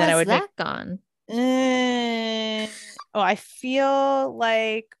then I would that gone. I feel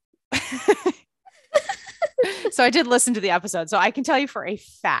like so I did listen to the episode, so I can tell you for a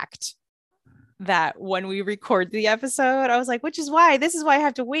fact that when we record the episode, I was like, this is why I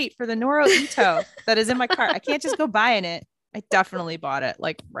have to wait for the Noro Ito that is in my cart. I can't just go buying it. I definitely bought it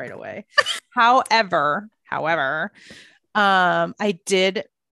like right away. However, I did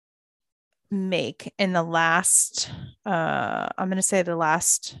make in the last, I'm going to say the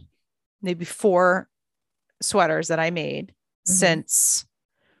last maybe 4 sweaters that I made since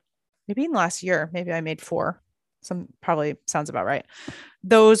maybe in the last year. Maybe I made 4. Some probably sounds about right.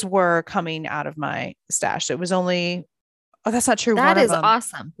 Those were coming out of my stash. It was only, that's not true. That is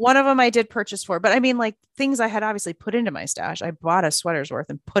awesome. One of them I did purchase for, but I mean, like things I had obviously put into my stash. I bought a sweater's worth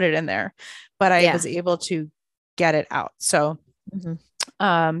and put it in there, but I was able to get it out. So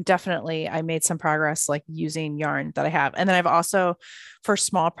definitely I made some progress, like using yarn that I have. And then I've also, for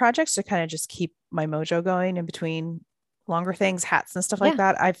small projects to kind of just keep my mojo going in between longer things, hats and stuff like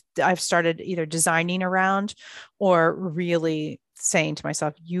that, I've started either designing around or really saying to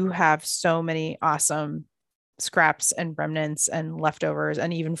myself, you have so many awesome scraps and remnants and leftovers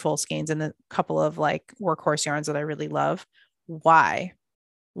and even full skeins and a couple of like workhorse yarns that I really love. Why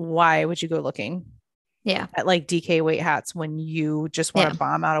would you go looking at like DK weight hats when you just want to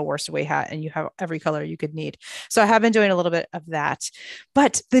bomb out a worsted weight hat and you have every color you could need? So I have been doing a little bit of that,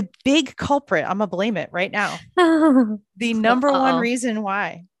 but the big culprit, I'm gonna blame it right now. The number one reason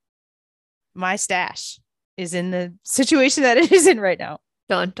why my stash is in the situation that it is in right now.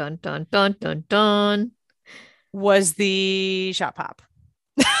 Dun, dun, dun, dun, dun, dun. Was the Shop Hop.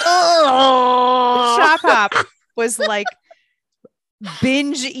 The Shop Hop was like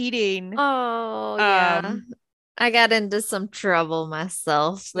binge eating. I I got into some trouble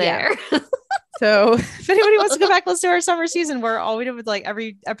myself there. Yeah. So if anybody wants to go back, listen to our summer season where all we did was like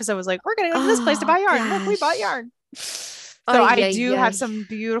every episode was like, we're going to go to this place to buy yarn. Look, we bought yarn. So I do have some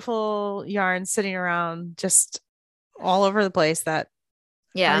beautiful yarns sitting around just all over the place that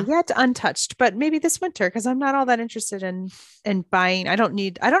are yet untouched, but maybe this winter, because I'm not all that interested in buying. I don't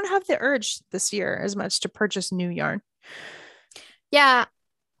have the urge this year as much to purchase new yarn. Yeah.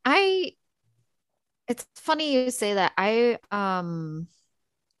 It's funny you say that.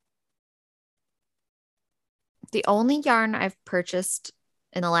 The only yarn I've purchased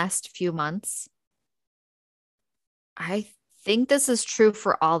in the last few months, I think this is true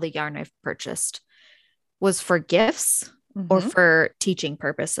for all the yarn I've purchased, was for gifts or for teaching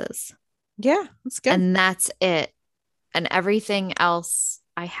purposes. Yeah, that's good. And that's it. And everything else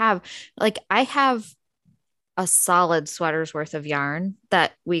I have a solid sweater's worth of yarn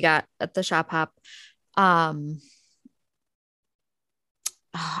that we got at the Shop Hop. I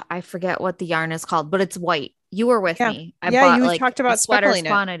forget what the yarn is called, but it's white. You were with me. I bought you talked about sweater's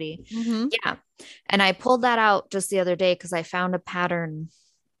quantity. Yeah. And I pulled that out just the other day because I found a pattern.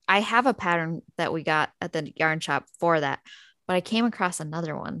 I have a pattern that we got at the yarn shop for that, but I came across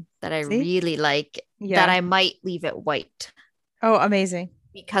another one that I really like that I might leave it white. Oh, amazing.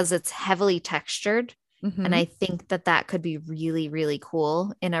 Because it's heavily textured. And I think that could be really, really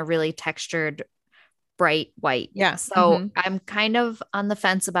cool in a really textured bright white. Yeah. So I'm kind of on the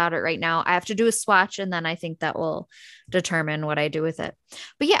fence about it right now. I have to do a swatch and then I think that will determine what I do with it.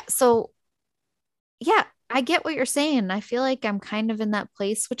 But yeah, so yeah, I get what you're saying. I feel like I'm kind of in that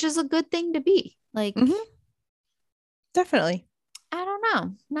place, which is a good thing to be. Like, definitely. I don't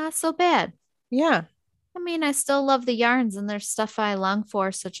know. Not so bad. Yeah. I mean, I still love the yarns and there's stuff I long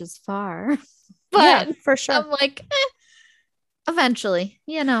for, such as far. But yeah, for sure. I'm like, eventually,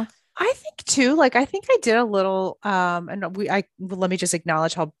 I think too, like, I think I did a little, and let me just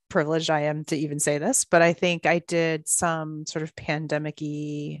acknowledge how privileged I am to even say this, but I think I did some sort of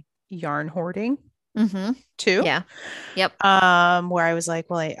pandemic-y yarn hoarding too. Yeah. Yep. Where I was like,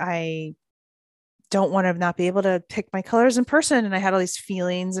 well, I don't want to not be able to pick my colors in person. And I had all these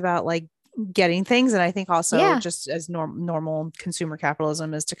feelings about like getting things. And I think also just as normal consumer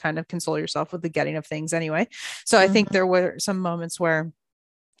capitalism is to kind of console yourself with the getting of things anyway. So I think there were some moments where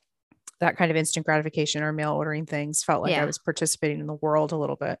that kind of instant gratification or mail ordering things felt like I was participating in the world a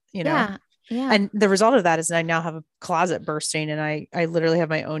little bit, know? Yeah. And the result of that is I now have a closet bursting and I literally have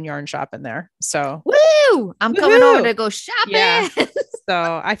my own yarn shop in there. So woo! I'm coming over to go shopping. Yeah.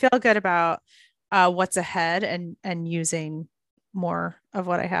 So I feel good about what's ahead and using more of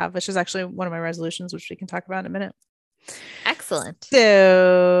what I have, which is actually one of my resolutions, which we can talk about in a minute. Excellent.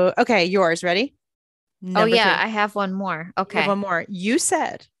 So, okay, yours ready? Number 3. I have one more. Okay. You have one more. You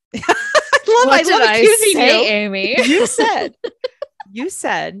said, I love accusing you, Amy. You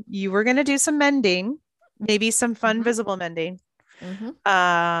said you were going to do some mending, maybe some fun visible mending,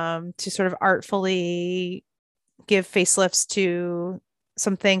 to sort of artfully give facelifts to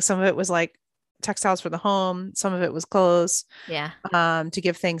some things. Some of it was like textiles for the home. Some of it was clothes. Yeah. To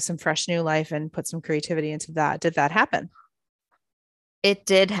give things some fresh new life and put some creativity into that. Did that happen? It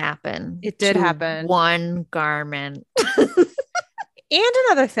did happen. It did happen. One garment. And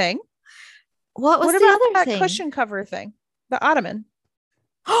another thing. What the about other thing? Cushion cover thing? The ottoman.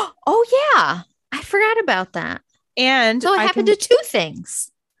 Oh yeah. I forgot about that. And so it happened to 2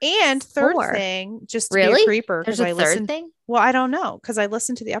 things. And third thing, just to be a creeper. There's a third thing? Well, I don't know, because I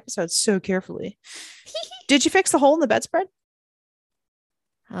listened to the episode so carefully. Did you fix the hole in the bedspread?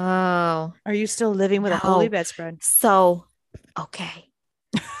 Oh. Are you still living with a holy bedspread? So, okay.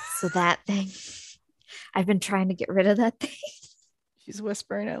 So that thing. I've been trying to get rid of that thing. She's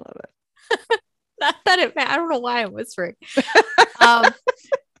whispering. I love it. Not that it matters. I don't know why I'm whispering.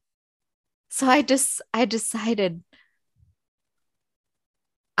 So I decided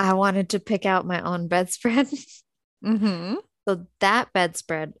I wanted to pick out my own bedspread. So that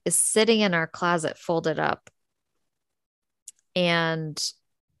bedspread is sitting in our closet, folded up. And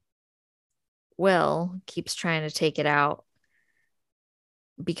Will keeps trying to take it out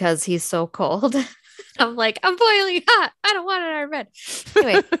because he's so cold. I'm like, I'm boiling hot. I don't want it in our bed.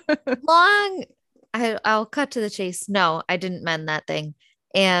 Anyway, I'll cut to the chase. No, I didn't mend that thing.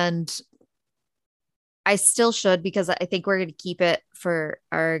 And I still should, because I think we're going to keep it for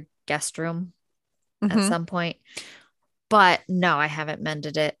our guest room at some point. But no, I haven't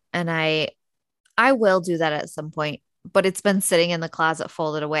mended it. And I will do that at some point. But it's been sitting in the closet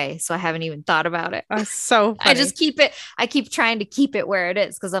folded away. So I haven't even thought about it. That's so funny. I just keep it. I keep trying to keep it where it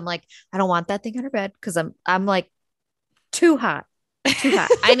is because I'm like, I don't want that thing under bed because I'm like too hot.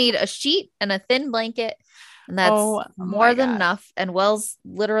 I need a sheet and a thin blanket And that's more than enough. And Will's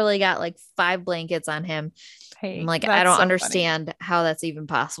literally got like 5 blankets on him. Hey, I'm like, I don't understand how that's even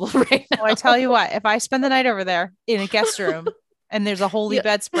possible right now. Well, I tell you what, if I spend the night over there in a guest room and there's a holy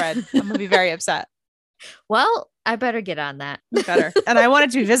bedspread, I'm going to be very upset. Well, I better get on that. Better. And I want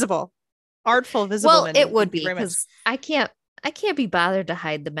it to be visible. Artful, visible. Well, it would be, because I can't be bothered to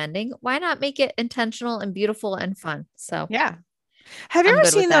hide the mending. Why not make it intentional and beautiful and fun? So yeah. Have you ever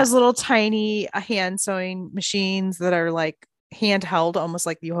seen those little tiny hand sewing machines that are like handheld, almost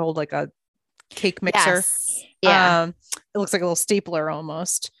like you hold like a cake mixer? Yes. Yeah. It looks like a little stapler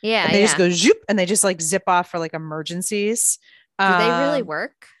almost. Yeah. And they just go zoop and they just like zip off for like emergencies. Do they really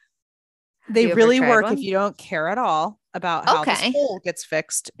work? They really work if you don't care at all about how this hole gets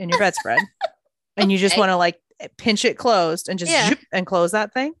fixed in your bedspread. And you just want to like pinch it closed and just zoop and close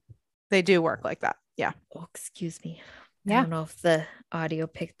that thing. They do work like that. Yeah. Oh, excuse me. Yeah. I don't know if the audio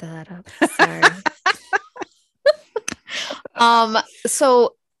picked that up. Sorry.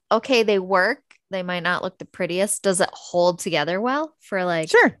 So okay, they work. They might not look the prettiest. Does it hold together well for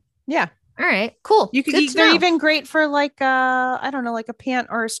like? Sure. Yeah. All right. Cool. They're even great for like I don't know, like a pant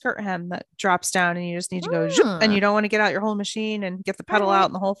or a skirt hem that drops down and you just need to go zoop, and you don't want to get out your whole machine and get the pedal out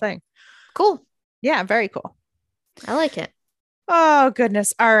and the whole thing. Cool. Yeah, very cool. I like it. Oh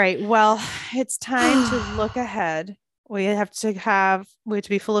goodness. All right. Well, it's time to look ahead. We have to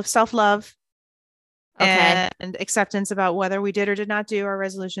be full of self-love and acceptance about whether we did or did not do our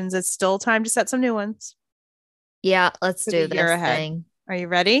resolutions. It's still time to set some new ones. Yeah, let's do this thing. Are you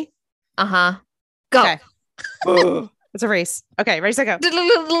ready? Uh-huh. Go. Okay. It's a race. Okay, ready, set, go.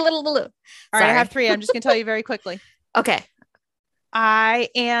 All right, I have 3. I'm just going to tell you very quickly. Okay. I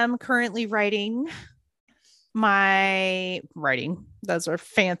am currently writing. That's a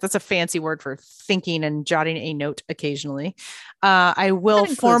fancy word for thinking and jotting a note occasionally. I will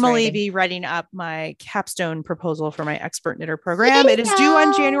formally be writing up my capstone proposal for my expert knitter program. It is due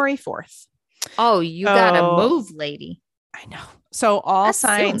on January 4th. Oh, you gotta move, lady. I know. So all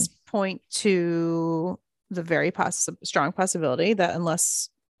signs point to the very strong possibility that unless,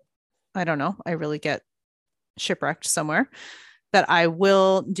 I don't know, I really get shipwrecked somewhere, that I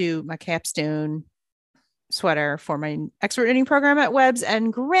will do my capstone sweater for my expert knitting program at Webb's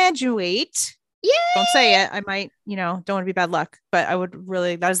and graduate. Yeah. Don't say it. I might, don't want to be bad luck, but I would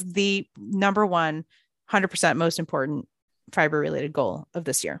really, that is the number one, 100% most important fiber related goal of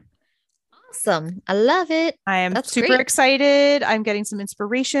this year. Awesome. I love it. I am super excited. I'm getting some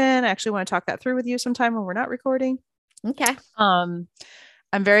inspiration. I actually want to talk that through with you sometime when we're not recording. Okay.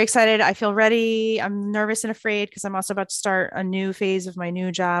 I'm very excited. I feel ready. I'm nervous and afraid because I'm also about to start a new phase of my new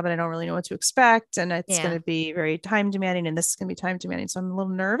job and I don't really know what to expect. And it's going to be very time demanding, and this is going to be time demanding. So I'm a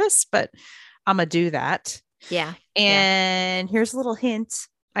little nervous, but I'm going to do that. Yeah. And here's a little hint.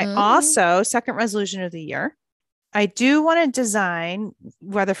 I also, second resolution of the year, I do want to design,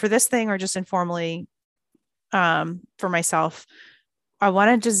 whether for this thing or just informally for myself, I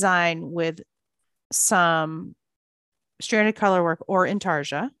want to design with some stranded color work or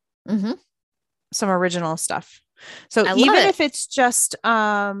intarsia, some original stuff. So even if it's just,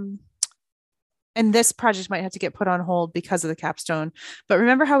 and this project might have to get put on hold because of the capstone, but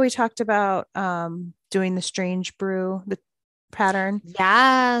remember how we talked about doing the strange brew, the pattern?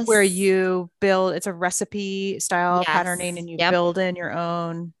 Yes. Where you build, it's a recipe style patterning and you build in your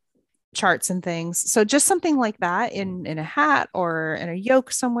own charts and things. So just something like that in a hat or in a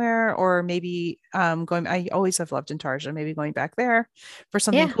yoke somewhere, or maybe I always have loved intarsia, maybe going back there for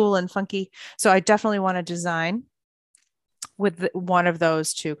something cool and funky. So I definitely want to design with one of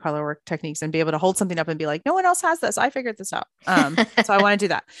those 2 color work techniques and be able to hold something up and be like, no one else has this. I figured this out. So I want to do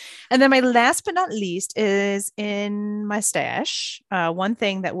that. And then my last but not least is in my stash. One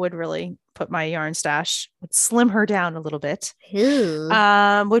thing that would really put my yarn stash, would slim her down a little bit,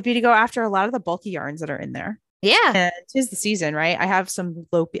 would be to go after a lot of the bulky yarns that are in there. Yeah. And it is the season, right? I have some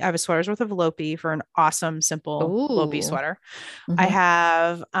Lopi. I have a sweater's worth of Lopi for an awesome, simple Lopi sweater. I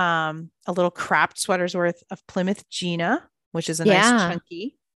have a little cropped sweater's worth of Plymouth Gina, which is a nice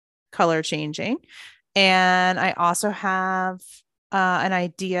chunky color changing. And I also have an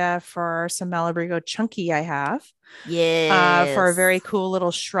idea for some Malabrigo chunky I have. For a very cool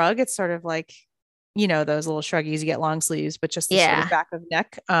little shrug. It's sort of like, those little shruggies, you get long sleeves, but just the sort of back of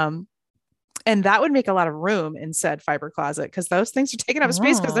neck. And that would make a lot of room in said fiber closet because those things are taking up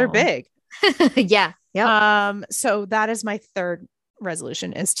space because they're big. Yeah. So that is my third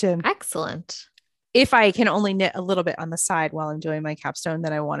resolution, is to excellent. If I can only knit a little bit on the side while I'm doing my capstone,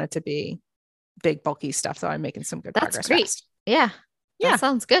 then I want it to be big, bulky stuff. So I'm making some good progress. That's great. Fast. Yeah. That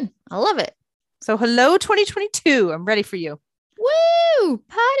sounds good. I love it. So hello, 2022. I'm ready for you. Woo!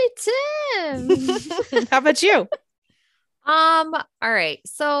 Potty Tim. How about you? All right.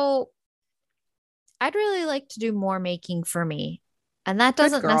 So I'd really like to do more making for me. And that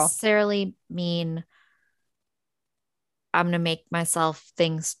doesn't necessarily mean I'm going to make myself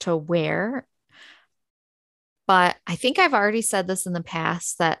things to wear. But I think I've already said this in the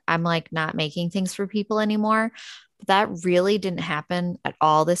past that I'm like not making things for people anymore. But that really didn't happen at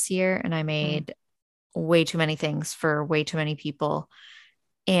all this year. And I made way too many things for way too many people.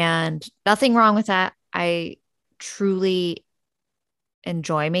 And nothing wrong with that. I truly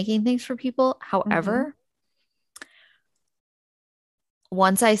enjoy making things for people. However,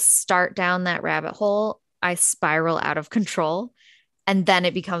 once I start down that rabbit hole, I spiral out of control and then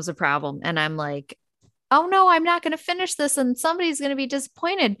it becomes a problem. And I'm like, oh no, I'm not going to finish this and somebody's going to be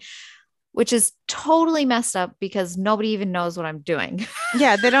disappointed, which is totally messed up because nobody even knows what I'm doing.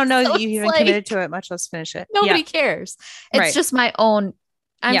 Yeah, they don't know so that you even committed to it, much less finish it. Nobody cares. It's just my own.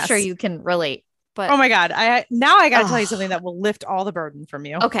 I'm sure you can relate. But oh my God, I got to tell you something that will lift all the burden from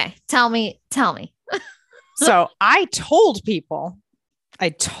you. Okay, tell me. So I told people,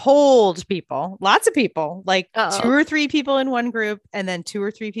 lots of people, like 2 or 3 people in one group and then 2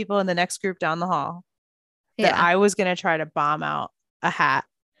 or 3 people in the next group down the hall that I was going to try to bomb out a hat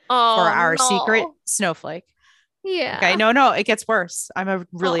for our secret snowflake. Yeah. Okay. No, it gets worse. I'm a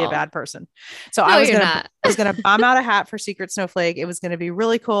bad person. So I was gonna bomb out a hat for Secret Snowflake. It was gonna be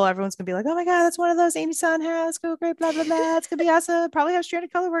really cool. Everyone's gonna be like, oh my God, that's one of those Amy Sun hats. Go great, blah, blah, blah. It's gonna be awesome. Probably have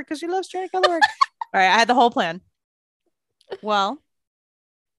stranded color work because you love stranded color work. All right. I had the whole plan. Well,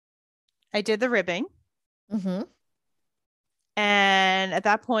 I did the ribbing. And at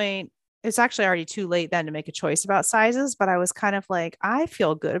that point, it's actually already too late then to make a choice about sizes, but I was kind of like, I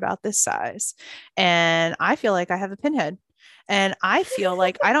feel good about this size. And I feel like I have a pinhead. And I feel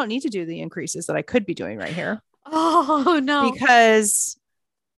like I don't need to do the increases that I could be doing right here. Oh, no. Because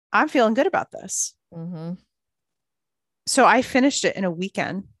I'm feeling good about this. So I finished it in a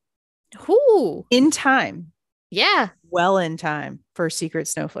weekend. Ooh. In time. Yeah. Well in time for Secret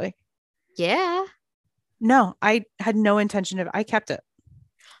Snowflake. Yeah. No, I had no intention of, I kept it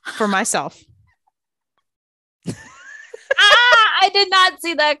for myself. I did not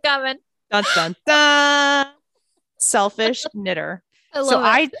see that coming. Dun, dun, dun. Selfish knitter.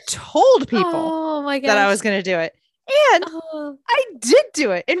 I told people that I was going to do it. And I did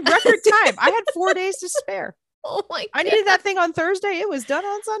do it in record time. I had 4 days to spare. Oh my God. I needed that thing on Thursday. It was done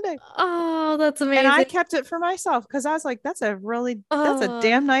on Sunday. Oh, that's amazing. And I kept it for myself because I was like, that's a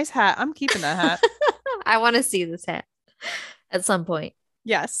damn nice hat. I'm keeping that hat. I want to see this hat at some point.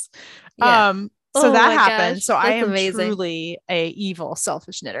 Yes. Yeah. So that happened. Gosh, so I am truly a evil,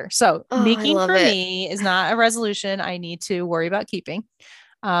 selfish knitter. So making for me is not a resolution I need to worry about keeping.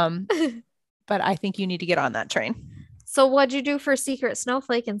 But I think you need to get on that train. So what'd you do for Secret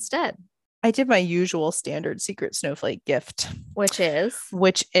Snowflake instead? I did my usual standard Secret Snowflake gift. Which is,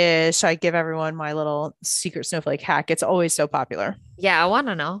 should I give everyone my little Secret Snowflake hack? It's always so popular. Yeah, I want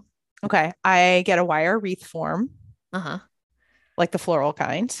to know. Okay. I get a wire wreath form. Like the floral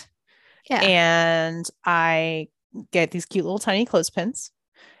kind. Yeah. And I get these cute little tiny clothespins.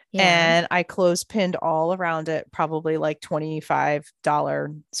 Yeah. And I clothespinned all around it, probably like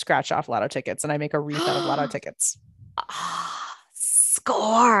 $25 scratch off lotto tickets. And I make a wreath out of lotto tickets.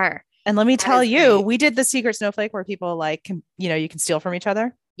 Score. And let me tell you, we did the Secret Snowflake where people like, you can steal from each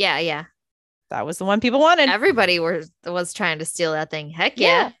other. Yeah. Yeah. That was the one people wanted. Everybody was trying to steal that thing. Heck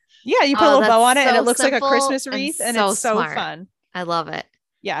yeah. Yeah. You put a little bow on it and it looks like a Christmas wreath and it's so fun. I love it.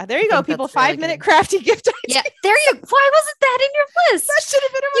 Yeah, there you go, people. 5-minute crafty gift idea. Yeah, there you go. Why wasn't that in your list? That should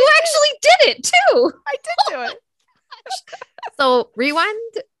have been You actually did it too. I did do it. So rewind.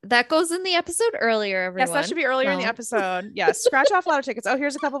 That goes in the episode earlier, everyone. Yes, that should be earlier in the episode. Yes, scratch off lotto tickets. Oh,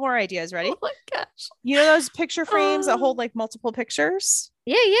 here's a couple more ideas. Ready? Oh my gosh. You know those picture frames that hold like multiple pictures?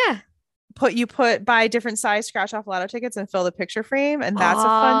 Yeah. Buy different size scratch off lotto tickets and fill the picture frame. And that's a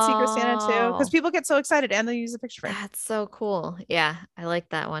fun Secret Santa too. Because people get so excited and they use the picture frame. That's so cool. Yeah, I like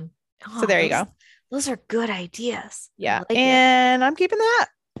that one. So there you go. Those are good ideas. Yeah. And I'm keeping that.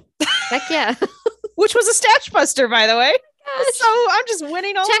 Heck yeah. Which was a Stash Buster, by the way. Gosh. So I'm just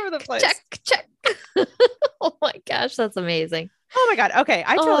winning all over the place. Check. Oh my gosh, that's amazing. Oh my God. Okay.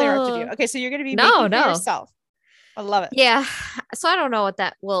 I totally interrupted you. Okay. So you're going to be making for yourself. I love it. Yeah. So I don't know what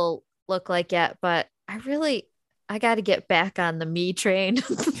that will look like yet, but I got to get back on the me train.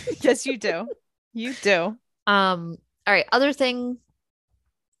 Yes, you do. You do. All right. Other thing.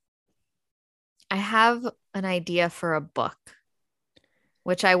 I have an idea for a book,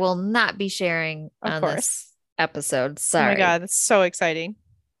 which I will not be sharing on this episode. Sorry. Oh my God. That's so exciting.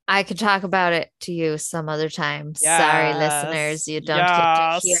 I could talk about it to you some other time. Sorry, listeners, Yes. you don't get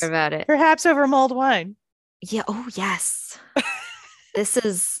to hear Yes. about it. Perhaps over mulled wine. Yeah. Oh, yes.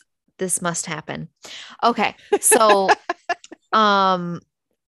 This must happen. Okay. Um,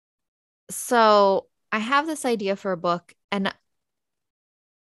 so I have this idea for a book, and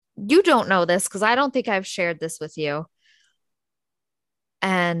you don't know this because I don't think I've shared this with you.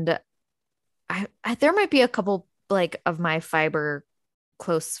 And I there might be a couple like of my fiber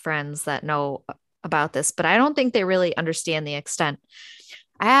close friends that know about this, but I don't think they really understand the extent.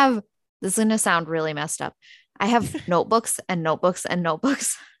 I have this is going to sound really messed up. I have notebooks and notebooks and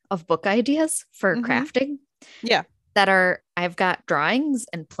notebooks of book ideas for crafting. Yeah. I've got drawings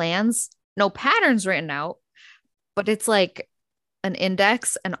and plans, no patterns written out, but it's like an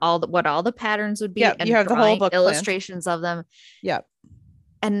index and what all the patterns would be, and you have the whole book illustrations of them. Yeah.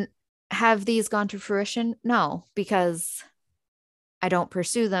 And have these gone to fruition? No, because I don't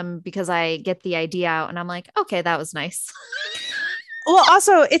pursue them, because I get the idea out and I'm like, okay, that was nice. Well,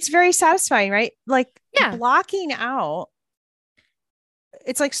 also it's very satisfying, right? Like blocking out.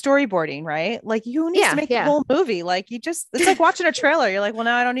 It's like storyboarding, right? Like you need to make the whole movie. Like it's like watching a trailer. You're like, well,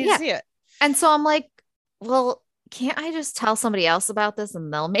 now I don't need to see it. And so I'm like, well, can't I just tell somebody else about this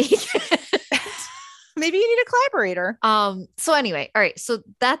and they'll make it? Maybe you need a collaborator. So anyway, all right. So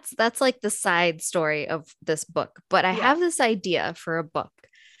that's like the side story of this book. But I have this idea for a book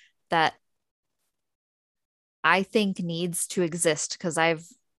that I think needs to exist because I've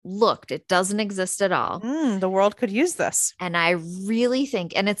looked, it doesn't exist at all. The world could use this. And I really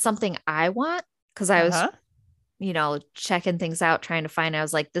think, and it's something I want because I was, checking things out, trying to find, I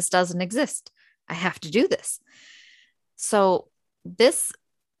was like, this doesn't exist. I have to do this. So this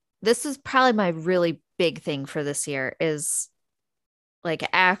is probably my really big thing for this year, is like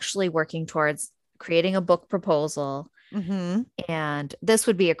actually working towards creating a book proposal. And this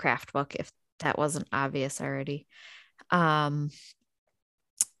would be a craft book if that wasn't obvious already. And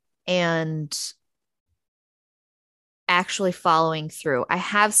actually following through. I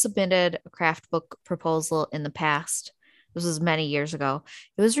have submitted a craft book proposal in the past. This was many years ago.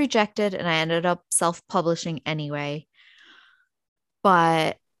 It was rejected and I ended up self-publishing anyway.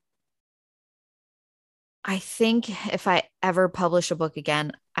 But I think if I ever publish a book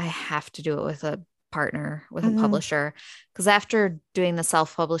again, I have to do it with a partner, with a publisher. Because after doing the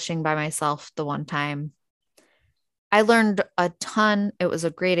self-publishing by myself the one time, I learned a ton. It was a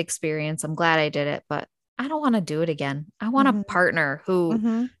great experience. I'm glad I did it, but I don't want to do it again. I want a partner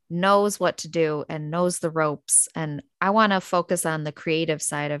who knows what to do and knows the ropes. And I want to focus on the creative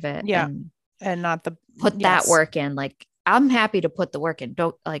side of it. Yeah. And not put that work in. Like, I'm happy to put the work in,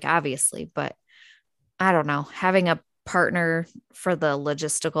 don't like, obviously, but I don't know, having a partner for the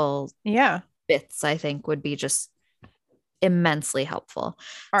logistical bits, I think would be just immensely helpful.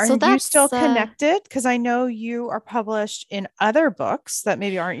 Are you still connected? Because I know you are published in other books that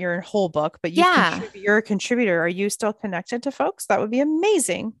maybe aren't your whole book, but you're a contributor. Are you still connected to folks? That would be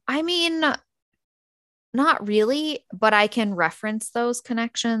amazing. I mean, not really, but I can reference those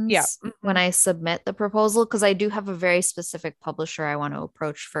connections when I submit the proposal, because I do have a very specific publisher I want to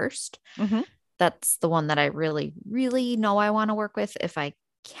approach first. That's the one that I really, really know I want to work with if I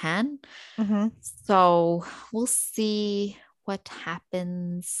can. So we'll see what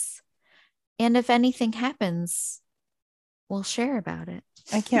happens. And if anything happens, we'll share about it.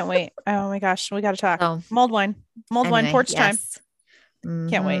 I can't wait. Oh my gosh, we got to talk. So, mulled wine, porch time.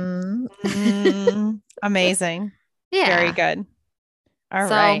 Can't wait. Amazing. Yeah. Very good. All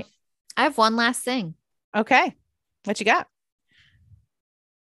right. I have one last thing. Okay. What you got?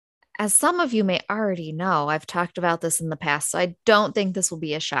 As some of you may already know, I've talked about this in the past, so I don't think this will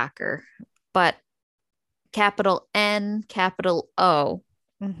be a shocker, but capital N, capital O,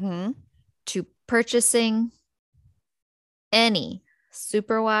 to purchasing any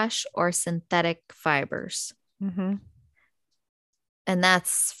superwash or synthetic fibers. And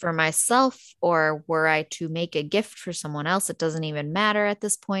that's for myself, or were I to make a gift for someone else, it doesn't even matter at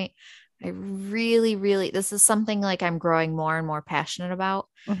this point. I really, really, this is something like I'm growing more and more passionate about.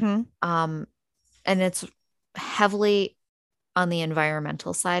 And it's heavily on the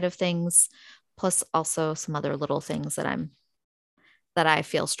environmental side of things, plus also some other little things that I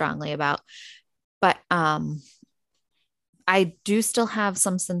feel strongly about. But I do still have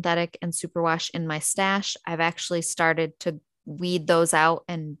some synthetic and superwash in my stash. I've actually started to weed those out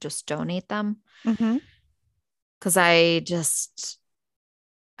and just donate them. Because I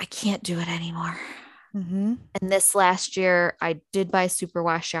can't do it anymore. And this last year, I did buy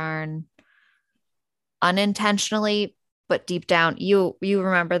superwash yarn unintentionally, but deep down, you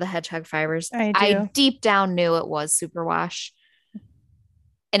remember the hedgehog fibers? I do. I deep down knew it was superwash.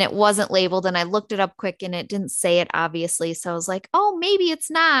 and it wasn't labeled, and I looked it up quick and it didn't say it obviously. So I was like, oh, maybe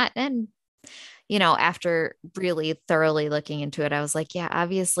it's not. And after really thoroughly looking into it, I was like, yeah,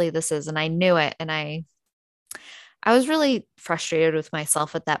 obviously this is, and I knew it. And I was really frustrated with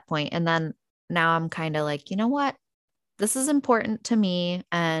myself at that point. And then now I'm kind of like, you know what? This is important to me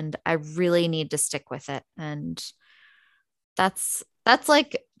and I really need to stick with it. And that's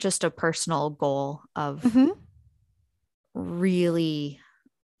like just a personal goal of really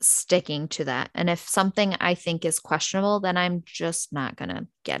sticking to that. And if something I think is questionable, then I'm just not going to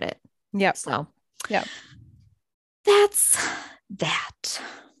get it. Yep. So, yep. That's that.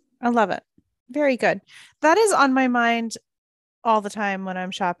 I love it. Very good. That is on my mind all the time when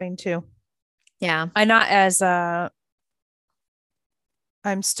I'm shopping too. Yeah. I'm not as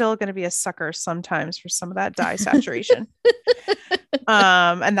I'm still going to be a sucker sometimes for some of that dye saturation.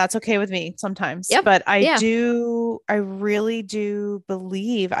 And that's okay with me sometimes. Yep. But I really do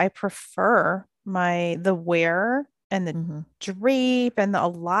believe I prefer the wear and the drape and a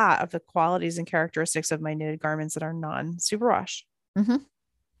lot of the qualities and characteristics of my knitted garments that are non-superwash.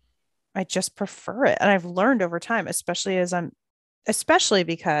 I just prefer it. And I've learned over time, especially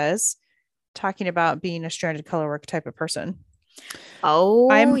because talking about being a stranded colorwork type of person. Oh,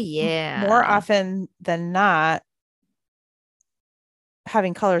 I'm yeah. more often than not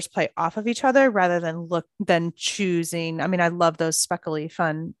having colors play off of each other rather than choosing. I mean, I love those speckly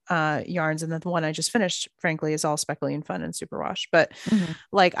fun yarns, and the one I just finished, frankly, is all speckly and fun and superwash. But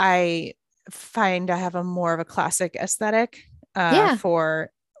like, I find I have more of a classic aesthetic for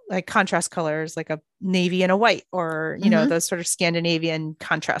like contrast colors, like a navy and a white, or those sort of Scandinavian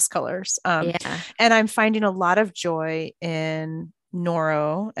contrast colors. And I'm finding a lot of joy in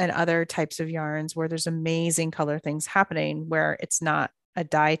Noro and other types of yarns where there's amazing color things happening, where it's not a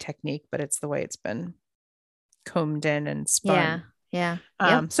dye technique, but it's the way it's been combed in and spun. Yeah.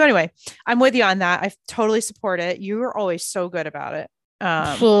 So anyway, I'm with you on that. I totally support it. You are always so good about it.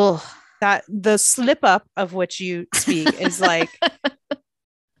 That the slip up of which you speak is like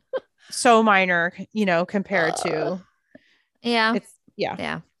so minor, compared to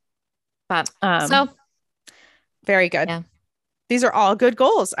but so very good. These are all good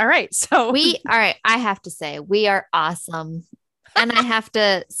goals. All right. So I have to say, we are awesome. And I have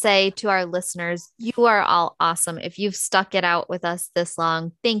to say to our listeners, you are all awesome. If you've stuck it out with us this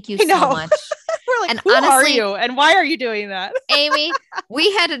long, thank you so much. We're like, and who honestly, are you and why are you doing that? Amy,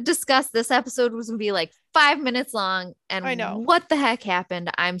 we had to discuss this episode was going to be like 5 minutes long. And I know what the heck happened.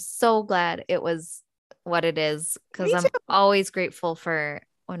 I'm so glad it was what it is, because I'm always grateful for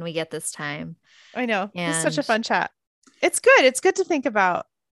when we get this time. I know. It's such a fun chat. It's good. It's good to think about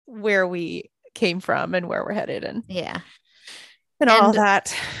where we came from and where we're headed. And all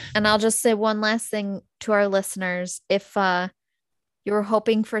that. And I'll just say one last thing to our listeners. If you were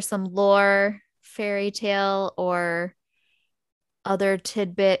hoping for some lore, fairy tale, or other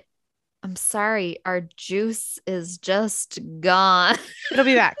tidbit, I'm sorry, our juice is just gone. It'll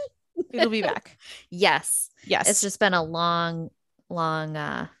be back. It'll be back. Yes. It's just been a long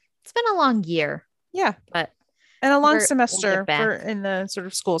it's been a long year. Yeah. And a long semester in the sort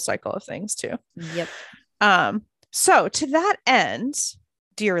of school cycle of things too. Yep. So to that end,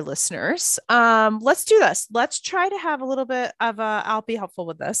 dear listeners, let's do this. Let's try to have a little bit of I'll be helpful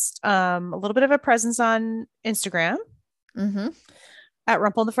with this. A little bit of a presence on Instagram at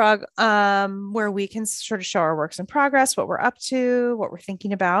Rumple and the Frog, where we can sort of show our works in progress, what we're up to, what we're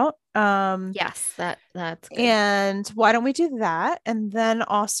thinking about. Yes, that's good. And why don't we do that? And then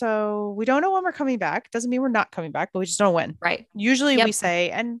also, we don't know when we're coming back. Doesn't mean we're not coming back, but we just don't know when. Right. Usually we say,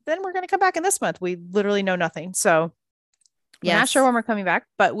 and then we're going to come back in this month. We literally know nothing. So we're not sure when we're coming back,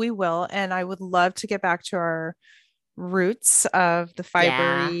 but we will. And I would love to get back to our roots of the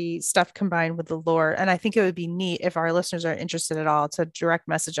fibery stuff combined with the lore. And I think it would be neat if our listeners are interested at all to direct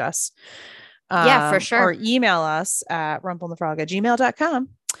message us. For sure. Or email us at rumpleandthefrog@gmail.com.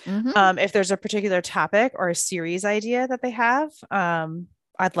 If there's a particular topic or a series idea that they have,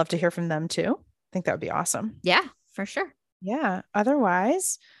 I'd love to hear from them too. I think that would be awesome. Yeah, for sure. Yeah.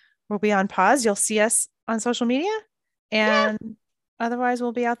 Otherwise, we'll be on pause. You'll see us on social media, and otherwise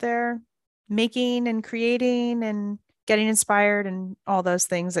we'll be out there making and creating and getting inspired and all those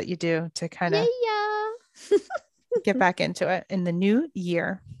things that you do to kind of get back into it in the new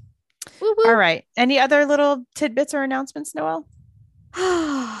year. Woo-woo. All right. Any other little tidbits or announcements, Noelle?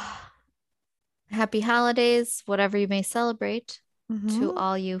 Happy holidays, whatever you may celebrate, to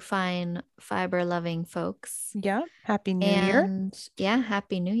all you fine fiber loving folks. Yeah. Happy New Year. Yeah.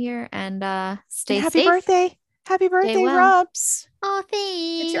 Happy New Year. And stay happy safe. Birthday. Happy birthday, Rubs. Oh,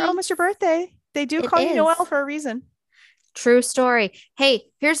 thanks. It's almost your birthday. They do call you Noelle for a reason. True story. Hey,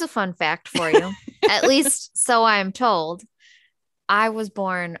 here's a fun fact for you. At least so I'm told. I was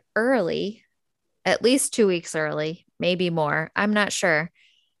born early, at least 2 weeks early, maybe more. I'm not sure.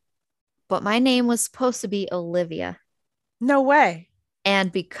 But my name was supposed to be Olivia. No way.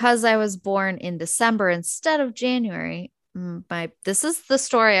 And because I was born in December instead of January, this is the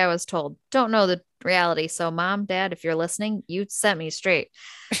story I was told. Don't know the reality. So Mom, Dad, if you're listening, you set me straight.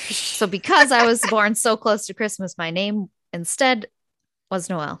 So because I was born so close to Christmas, my name instead was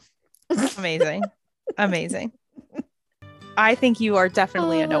Noelle. Amazing. Amazing. I think you are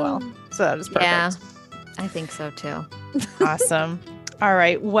definitely a Noelle. So that is perfect. Yeah, I think so too. Awesome. All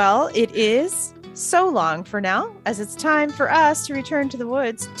right. Well, it is so long for now, as it's time for us to return to the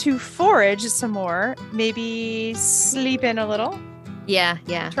woods to forage some more, maybe sleep in a little. Yeah.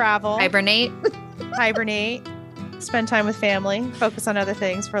 Travel. Hibernate, spend time with family, focus on other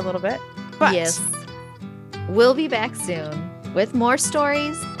things for a little bit. But yes, we'll be back soon with more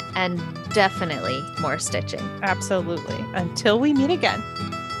stories and definitely more stitching. Absolutely. Until we meet again.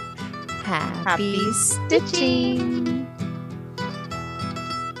 Happy stitching.